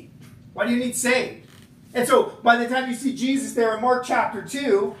guilty. Why do you need saved? And so by the time you see Jesus there in Mark chapter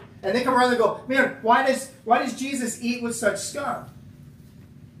 2, and they come around and go, man, why does Jesus eat with such scum?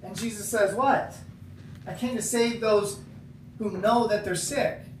 And Jesus says, what? I came to save those who know that they're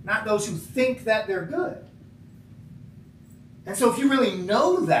sick, not those who think that they're good. And so if you really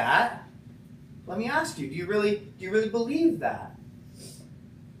know that, let me ask you, do you really believe that?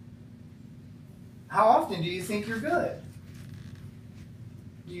 How often do you think you're good?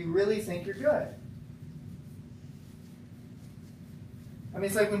 Do you really think you're good? I mean,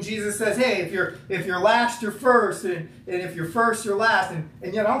 it's like when Jesus says, hey, if you're last, you're first, and if you're first, you're last.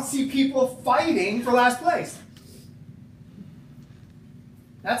 And yet I don't see people fighting for last place.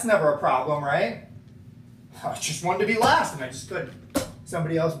 That's never a problem, right? I just wanted to be last, and I just couldn't.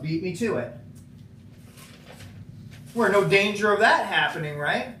 Somebody else beat me to it. We're in no danger of that happening,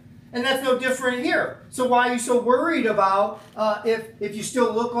 right? And that's no different here. So why are you so worried about if you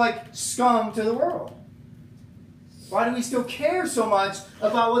still look like scum to the world? Why do we still care so much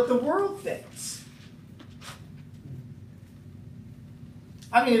about what the world thinks?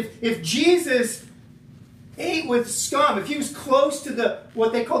 I mean, if Jesus ate with scum, if he was close to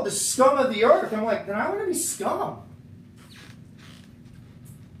what they called the scum of the earth, I'm like, then I want to be scum.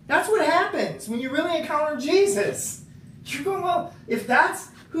 That's what happens when you really encounter Jesus. You're going, well, if that's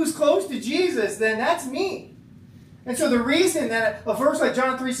who's close to Jesus, then that's me. And so the reason that a verse like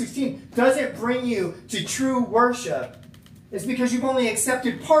John 3:16 doesn't bring you to true worship is because you've only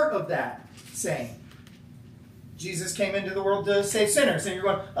accepted part of that saying. Jesus came into the world to save sinners. And you're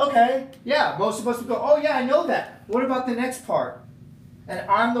going, okay, yeah, most of us would go, oh yeah, I know that. What about the next part? And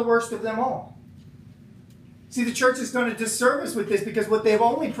I'm the worst of them all. See, the church has done a disservice with this because what they've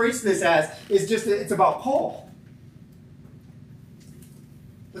only preached this as is just that it's about Paul.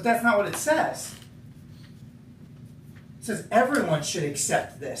 But that's not what it says. It says everyone should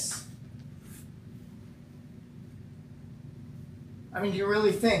accept this. I mean, do you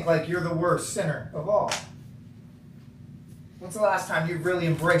really think like you're the worst sinner of all? When's the last time you really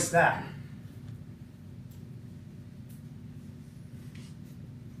embraced that?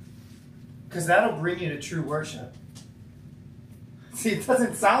 Because that'll bring you to true worship. See, it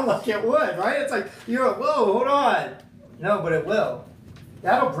doesn't sound like it would, right? It's like, you're like, whoa, hold on. No, but it will.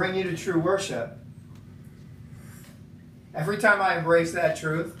 That'll bring you to true worship. Every time I embrace that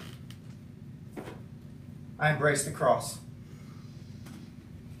truth, I embrace the cross.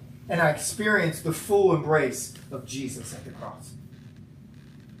 And I experience the full embrace of Jesus at the cross.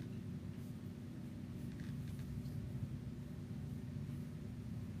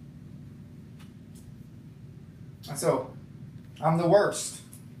 And so, I'm the worst.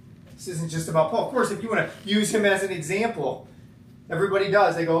 This isn't just about Paul. Of course, if you want to use him as an example, everybody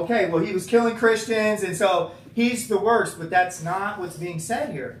does. They go, okay, well, he was killing Christians, and so he's the worst. But that's not what's being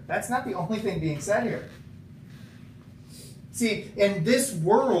said here. That's not the only thing being said here. See, in this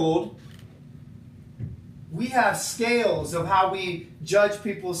world, we have scales of how we judge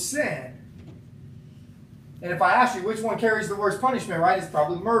people's sin. And if I ask you which one carries the worst punishment, right, it's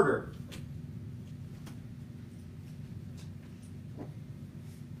probably murder.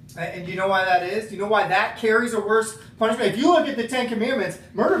 And do you know why that is? Do you know why that carries a worse punishment? If you look at the Ten Commandments,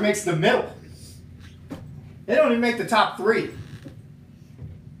 murder makes the middle. They don't even make the top 3.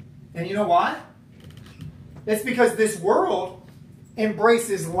 And you know why? It's because this world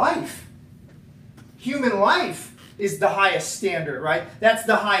embraces life. Human life is the highest standard, right? That's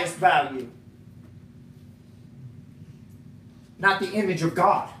the highest value. Not the image of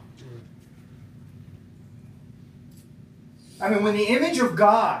God. I mean, when the image of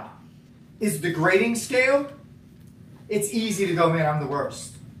God is the grading scale, it's easy to go, man, I'm the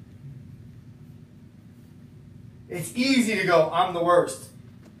worst. It's easy to go, I'm the worst.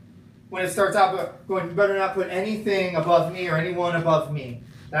 When it starts out going, you better not put anything above me or anyone above me.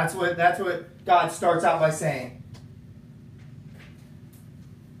 That's what God starts out by saying.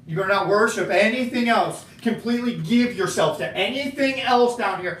 You better not worship anything else. Completely give yourself to anything else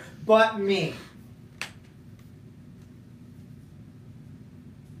down here but me.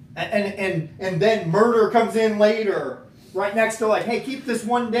 And then murder comes in later, right next to like, hey, keep this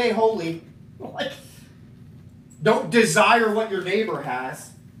one day holy. Like, don't desire what your neighbor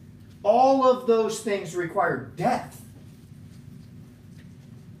has. All of those things require death.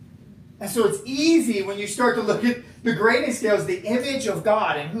 And so it's easy when you start to look at the grading scales, the image of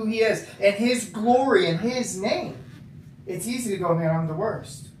God and who He is, and His glory and His name. It's easy to go, man, I'm the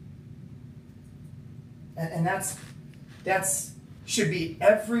worst. And that's should be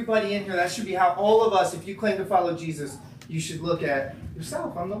everybody in here. That should be how all of us, if you claim to follow Jesus, you should look at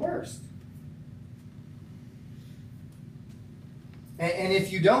yourself. I'm the worst. And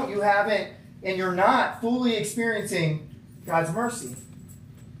if you don't, you haven't, and you're not fully experiencing God's mercy.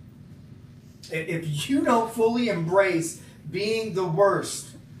 If you don't fully embrace being the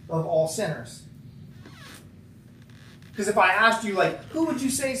worst of all sinners. Because if I asked you, like, who would you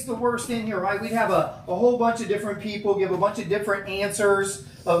say is the worst in here, right? We'd have a whole bunch of different people give a bunch of different answers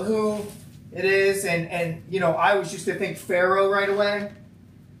of who it is. And you know, I was used to think Pharaoh right away.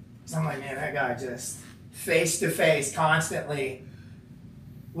 So I'm like, man, that guy just face to face constantly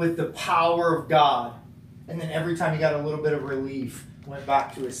with the power of God. And then every time he got a little bit of relief, went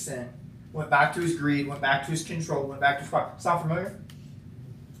back to his sin. Went back to his greed, went back to his control, went back to his power. Sound familiar?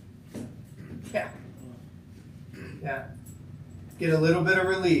 Yeah. Yeah. Get a little bit of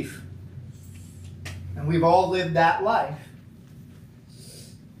relief. And we've all lived that life.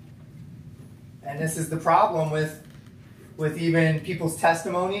 And this is the problem with even people's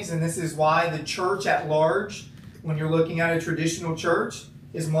testimonies, and this is why the church at large, when you're looking at a traditional church,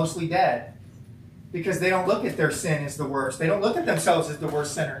 is mostly dead. Because they don't look at their sin as the worst. They don't look at themselves as the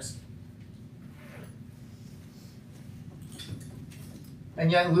worst sinners.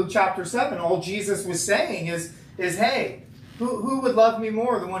 And yet in Luke chapter 7, all Jesus was saying is hey, who would love me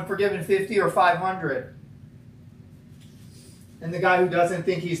more, the one forgiven 50 or 500? And the guy who doesn't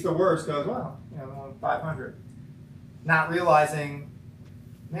think he's the worst goes, well, you know, the one 500. Not realizing,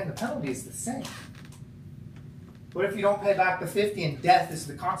 man, the penalty is the same. What if you don't pay back the 50 and death is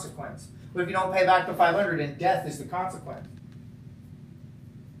the consequence? What if you don't pay back the 500 and death is the consequence?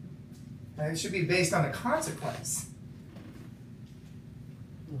 And it should be based on the consequence.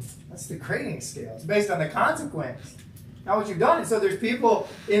 That's the grading scale. It's based on the consequence. Not what you've done. And so there's people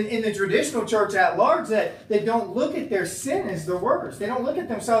in the traditional church at large that they don't look at their sin as the worst. They don't look at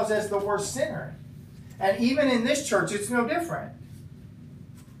themselves as the worst sinner. And even in this church, it's no different.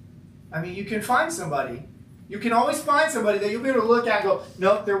 I mean, you can find somebody. You can always find somebody that you'll be able to look at and go,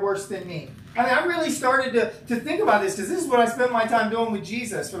 nope, they're worse than me. I mean, I really started to think about this because this is what I spent my time doing with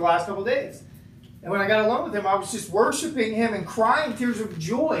Jesus for the last couple of days. And when I got alone with Him, I was just worshiping Him and crying tears of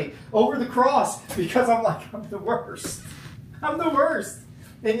joy over the cross because I'm like, I'm the worst. I'm the worst.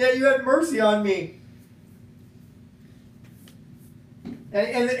 And yet you had mercy on me.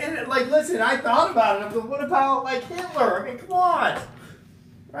 And like, listen, I thought about it. I'm like, what about like Hitler? I mean, come on.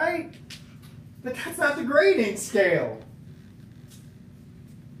 Right? But that's not the grading scale.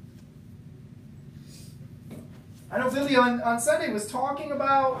 I know Billy on Sunday was talking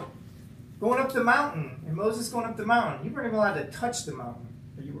about going up the mountain, and Moses going up the mountain. You weren't even allowed to touch the mountain,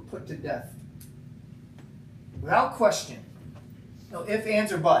 or you were put to death. Without question. No ifs,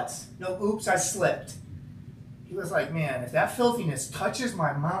 ands, or buts. No oops, I slipped. He was like, man, if that filthiness touches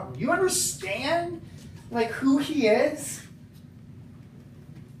my mountain, you understand like who He is?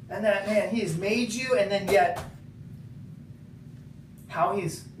 And that, man, He has made you, and then yet how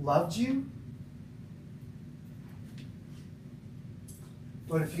He's loved you?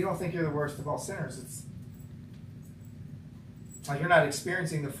 But if you don't think you're the worst of all sinners, it's like you're not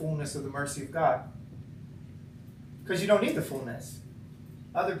experiencing the fullness of the mercy of God. Because you don't need the fullness.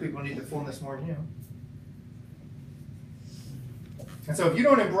 Other people need the fullness more than you. And so if you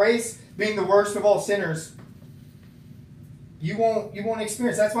don't embrace being the worst of all sinners, you won't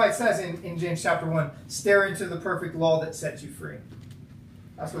experience. That's why it says in James chapter 1, stare into the perfect law that sets you free.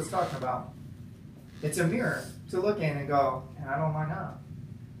 That's what it's talking about. It's a mirror to look in and go, and I don't mind out.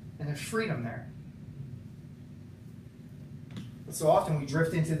 And there's freedom there. But so often we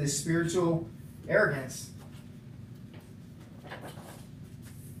drift into this spiritual arrogance.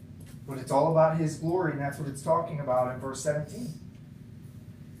 But it's all about His glory, and that's what it's talking about in verse 17.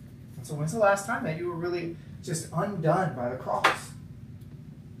 And so when's the last time that you were really just undone by the cross.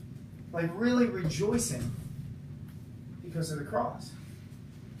 Like really rejoicing because of the cross.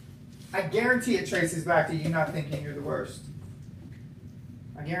 I guarantee it traces back to you not thinking you're the worst.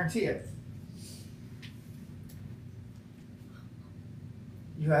 I guarantee it.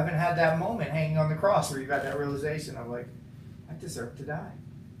 You haven't had that moment hanging on the cross where you've had that realization of like, I deserve to die.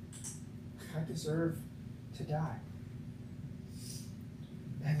 I deserve to die.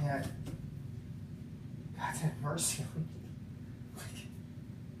 And yet, God's had mercy on me.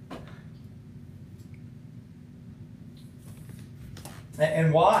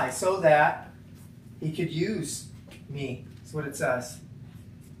 And why? So that he could use me. That's what it says.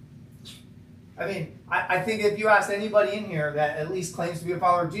 I mean, I think if you ask anybody in here that at least claims to be a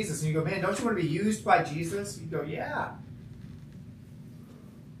follower of Jesus, and you go, man, don't you want to be used by Jesus? You go, yeah.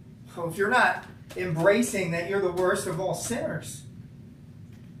 Well, if you're not embracing that you're the worst of all sinners,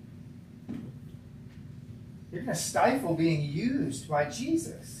 you're going to stifle being used by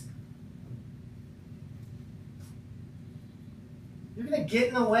Jesus. You're going to get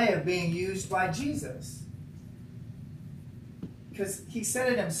in the way of being used by Jesus. Because he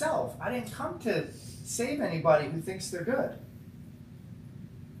said it himself. I didn't come to save anybody who thinks they're good.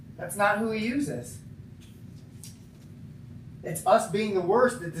 That's not who he uses. It's us being the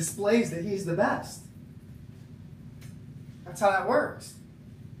worst that displays that he's the best. That's how that works.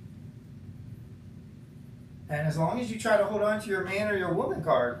 And as long as you try to hold on to your man or your woman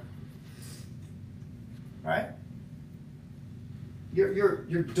card, right?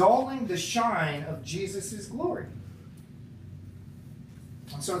 You're dulling the shine of Jesus' glory.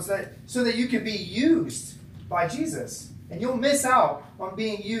 So it's that so that you can be used by Jesus. And you'll miss out on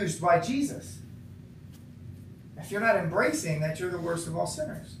being used by Jesus if you're not embracing that you're the worst of all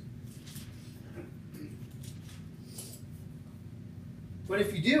sinners. But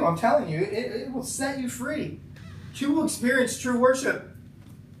if you do, I'm telling you, it will set you free. You will experience true worship.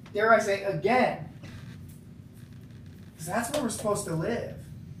 Dare I say, again. Because that's where we're supposed to live.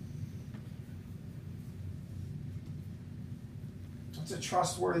 It's a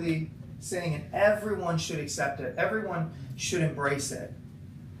trustworthy saying, and everyone should accept it. Everyone should embrace it.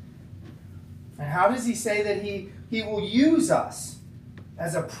 And how does he say that he will use us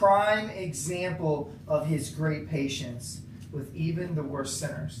as a prime example of his great patience with even the worst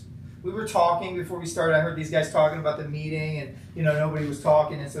sinners? We were talking before we started. I heard these guys talking about the meeting, and nobody was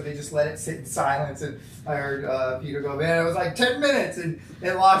talking, and so they just let it sit in silence. And I heard Peter go, "Man, it was like 10 minutes," and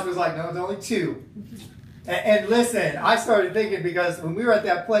Lodge was like, "No, it's only 2." And listen, I started thinking, because when we were at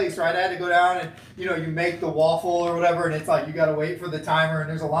that place, right, I had to go down and, you make the waffle or whatever, and it's like you got to wait for the timer, and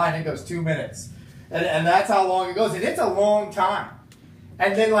there's a line that goes 2 minutes. And that's how long it goes, and it's a long time.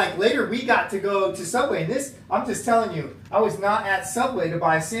 And then, later we got to go to Subway, and this, I'm just telling you, I was not at Subway to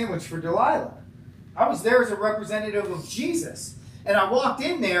buy a sandwich for Delilah. I was there as a representative of Jesus. And I walked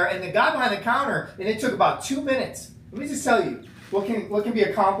in there, and the guy behind the counter, and it took about 2 minutes. Let me just tell you, what can be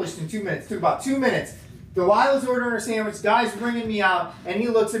accomplished in 2 minutes? It took about 2 minutes. Delilah's ordering her sandwich, guy's ringing me out, and he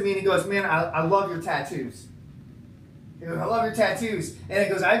looks at me and he goes, "Man, I love your tattoos." He goes, "I love your tattoos." And he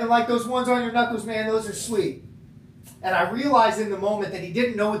goes, "I even like those ones on your knuckles, man. Those are sweet." And I realized in the moment that he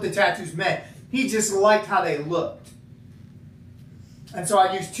didn't know what the tattoos meant. He just liked how they looked. And so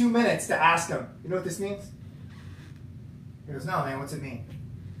I used 2 minutes to ask him, "You know what this means?" He goes, "No, man, what's it mean?"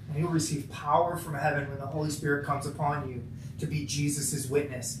 And you'll receive power from heaven when the Holy Spirit comes upon you to be Jesus'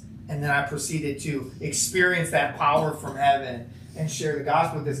 witness. And then I proceeded to experience that power from heaven and share the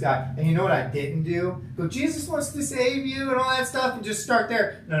gospel with this guy. And you know what I didn't do? Go, "Jesus wants to save you," and all that stuff, and just start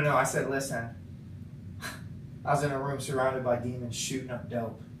there. No. I said, "Listen, I was in a room surrounded by demons shooting up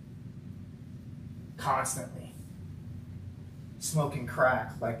dope. Constantly. Smoking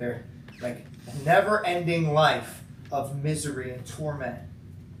crack. They're a never-ending life of misery and torment."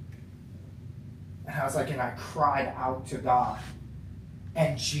 And I was and I cried out to God.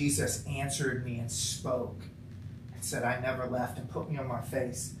 And Jesus answered me and spoke and said, "I never left," and put me on my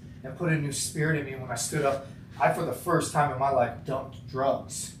face and put a new spirit in me. When I stood up, I, for the first time in my life, dumped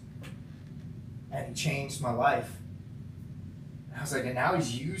drugs. And he changed my life. And I was and now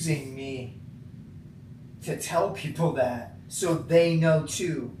he's using me to tell people that so they know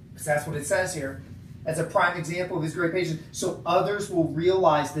too. Because that's what it says here. As a prime example of his great patience. So others will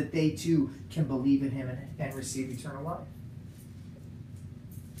realize that they too can believe in him and receive eternal life.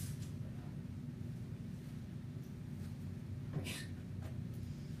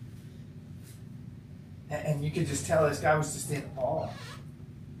 And you could just tell this guy was just in awe.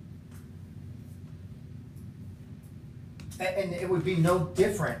 And it would be no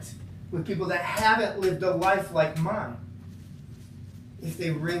different with people that haven't lived a life like mine. if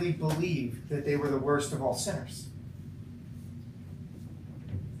they really believed that they were the worst of all sinners.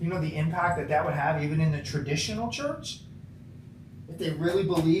 You know the impact that that would have even in the traditional church? If they really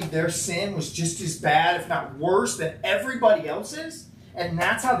believed their sin was just as bad, if not worse, than everybody else's, and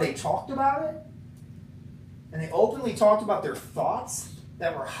that's how they talked about it, and they openly talked about their thoughts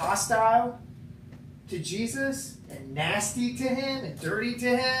that were hostile to Jesus and nasty to him and dirty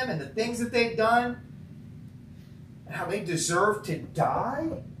to him and the things that they've done and how they deserve to die,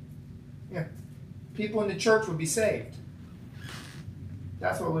 people in the church would be saved.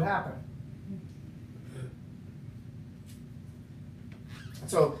 That's what would happen. And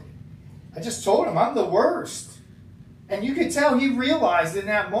so I just told him, I'm the worst. And you could tell he realized in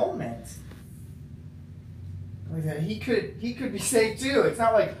that moment that he could be saved too. It's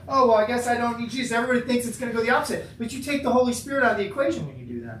not like, oh, well, I guess I don't need Jesus. Everybody thinks it's going to go the opposite. But you take the Holy Spirit out of the equation when you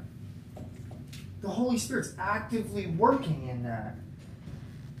do that. The Holy Spirit's actively working in that.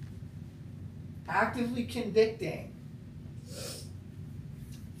 Actively convicting.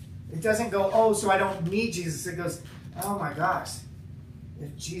 It doesn't go, oh, so I don't need Jesus. It goes, oh my gosh,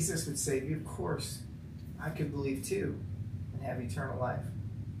 if Jesus would save you, of course, I could believe too and have eternal life.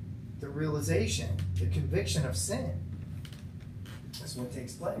 The realization, the conviction of sin, that's what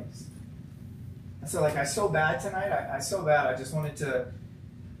takes place. And so, like, I so bad tonight. I so bad. I just wanted to.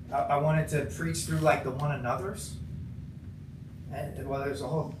 I wanted to preach through like the one another's. And well, there's a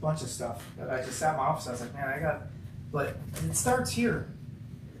whole bunch of stuff that I just sat in my office. I was like, man, but it starts here.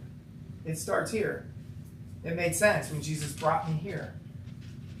 It starts here. It made sense when Jesus brought me here.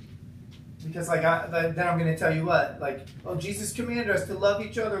 Because then I'm going to tell you what, like, oh, Jesus commanded us to love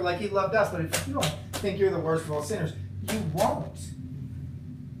each other like he loved us. But if you don't think you're the worst of all sinners, you won't.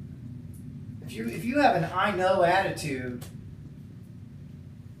 If you have an I know attitude,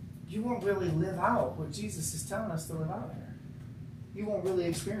 you won't really live out what Jesus is telling us to live out here. You won't really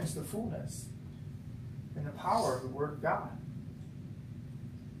experience the fullness and the power of the Word of God.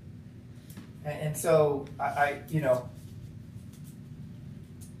 And so,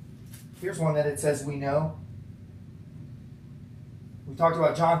 here's one that it says we know. We talked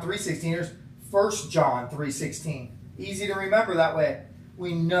about John 3:16. Here's 1 John 3:16. Easy to remember that way.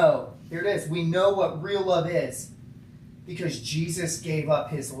 We know. Here it is. We know what real love is because Jesus gave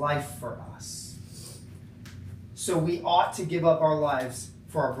up his life for us. So we ought to give up our lives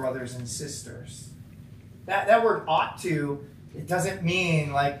for our brothers and sisters. That word ought to, it doesn't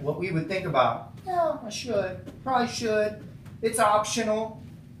mean like what we would think about. Yeah, I should. Probably should. It's optional.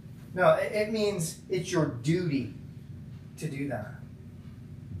 No, it means it's your duty to do that.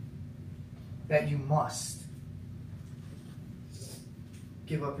 That you must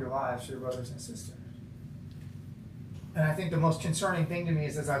give up your lives for your brothers and sisters. And I think the most concerning thing to me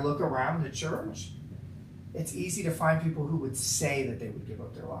is as I look around the church, it's easy to find people who would say that they would give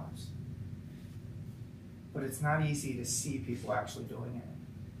up their lives. But it's not easy to see people actually doing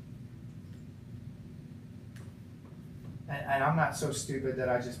it. And I'm not so stupid that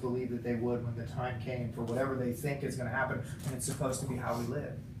I just believe that they would when the time came for whatever they think is going to happen when it's supposed to be how we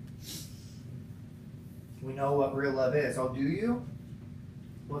live. We know what real love is. Oh, do you?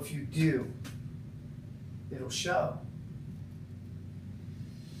 Well, if you do, it'll show.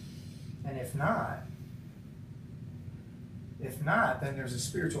 And if not, then there's a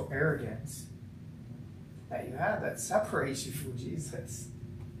spiritual arrogance that you have that separates you from Jesus.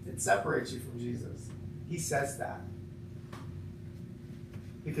 It separates you from Jesus. He says that.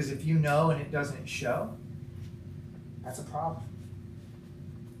 Because if you know and it doesn't show, that's a problem.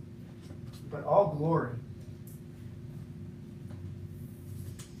 But all glory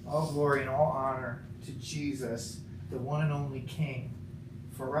and all honor to Jesus, the one and only King,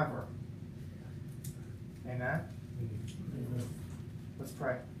 forever. Amen? Amen. Let's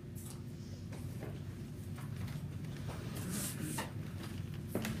pray.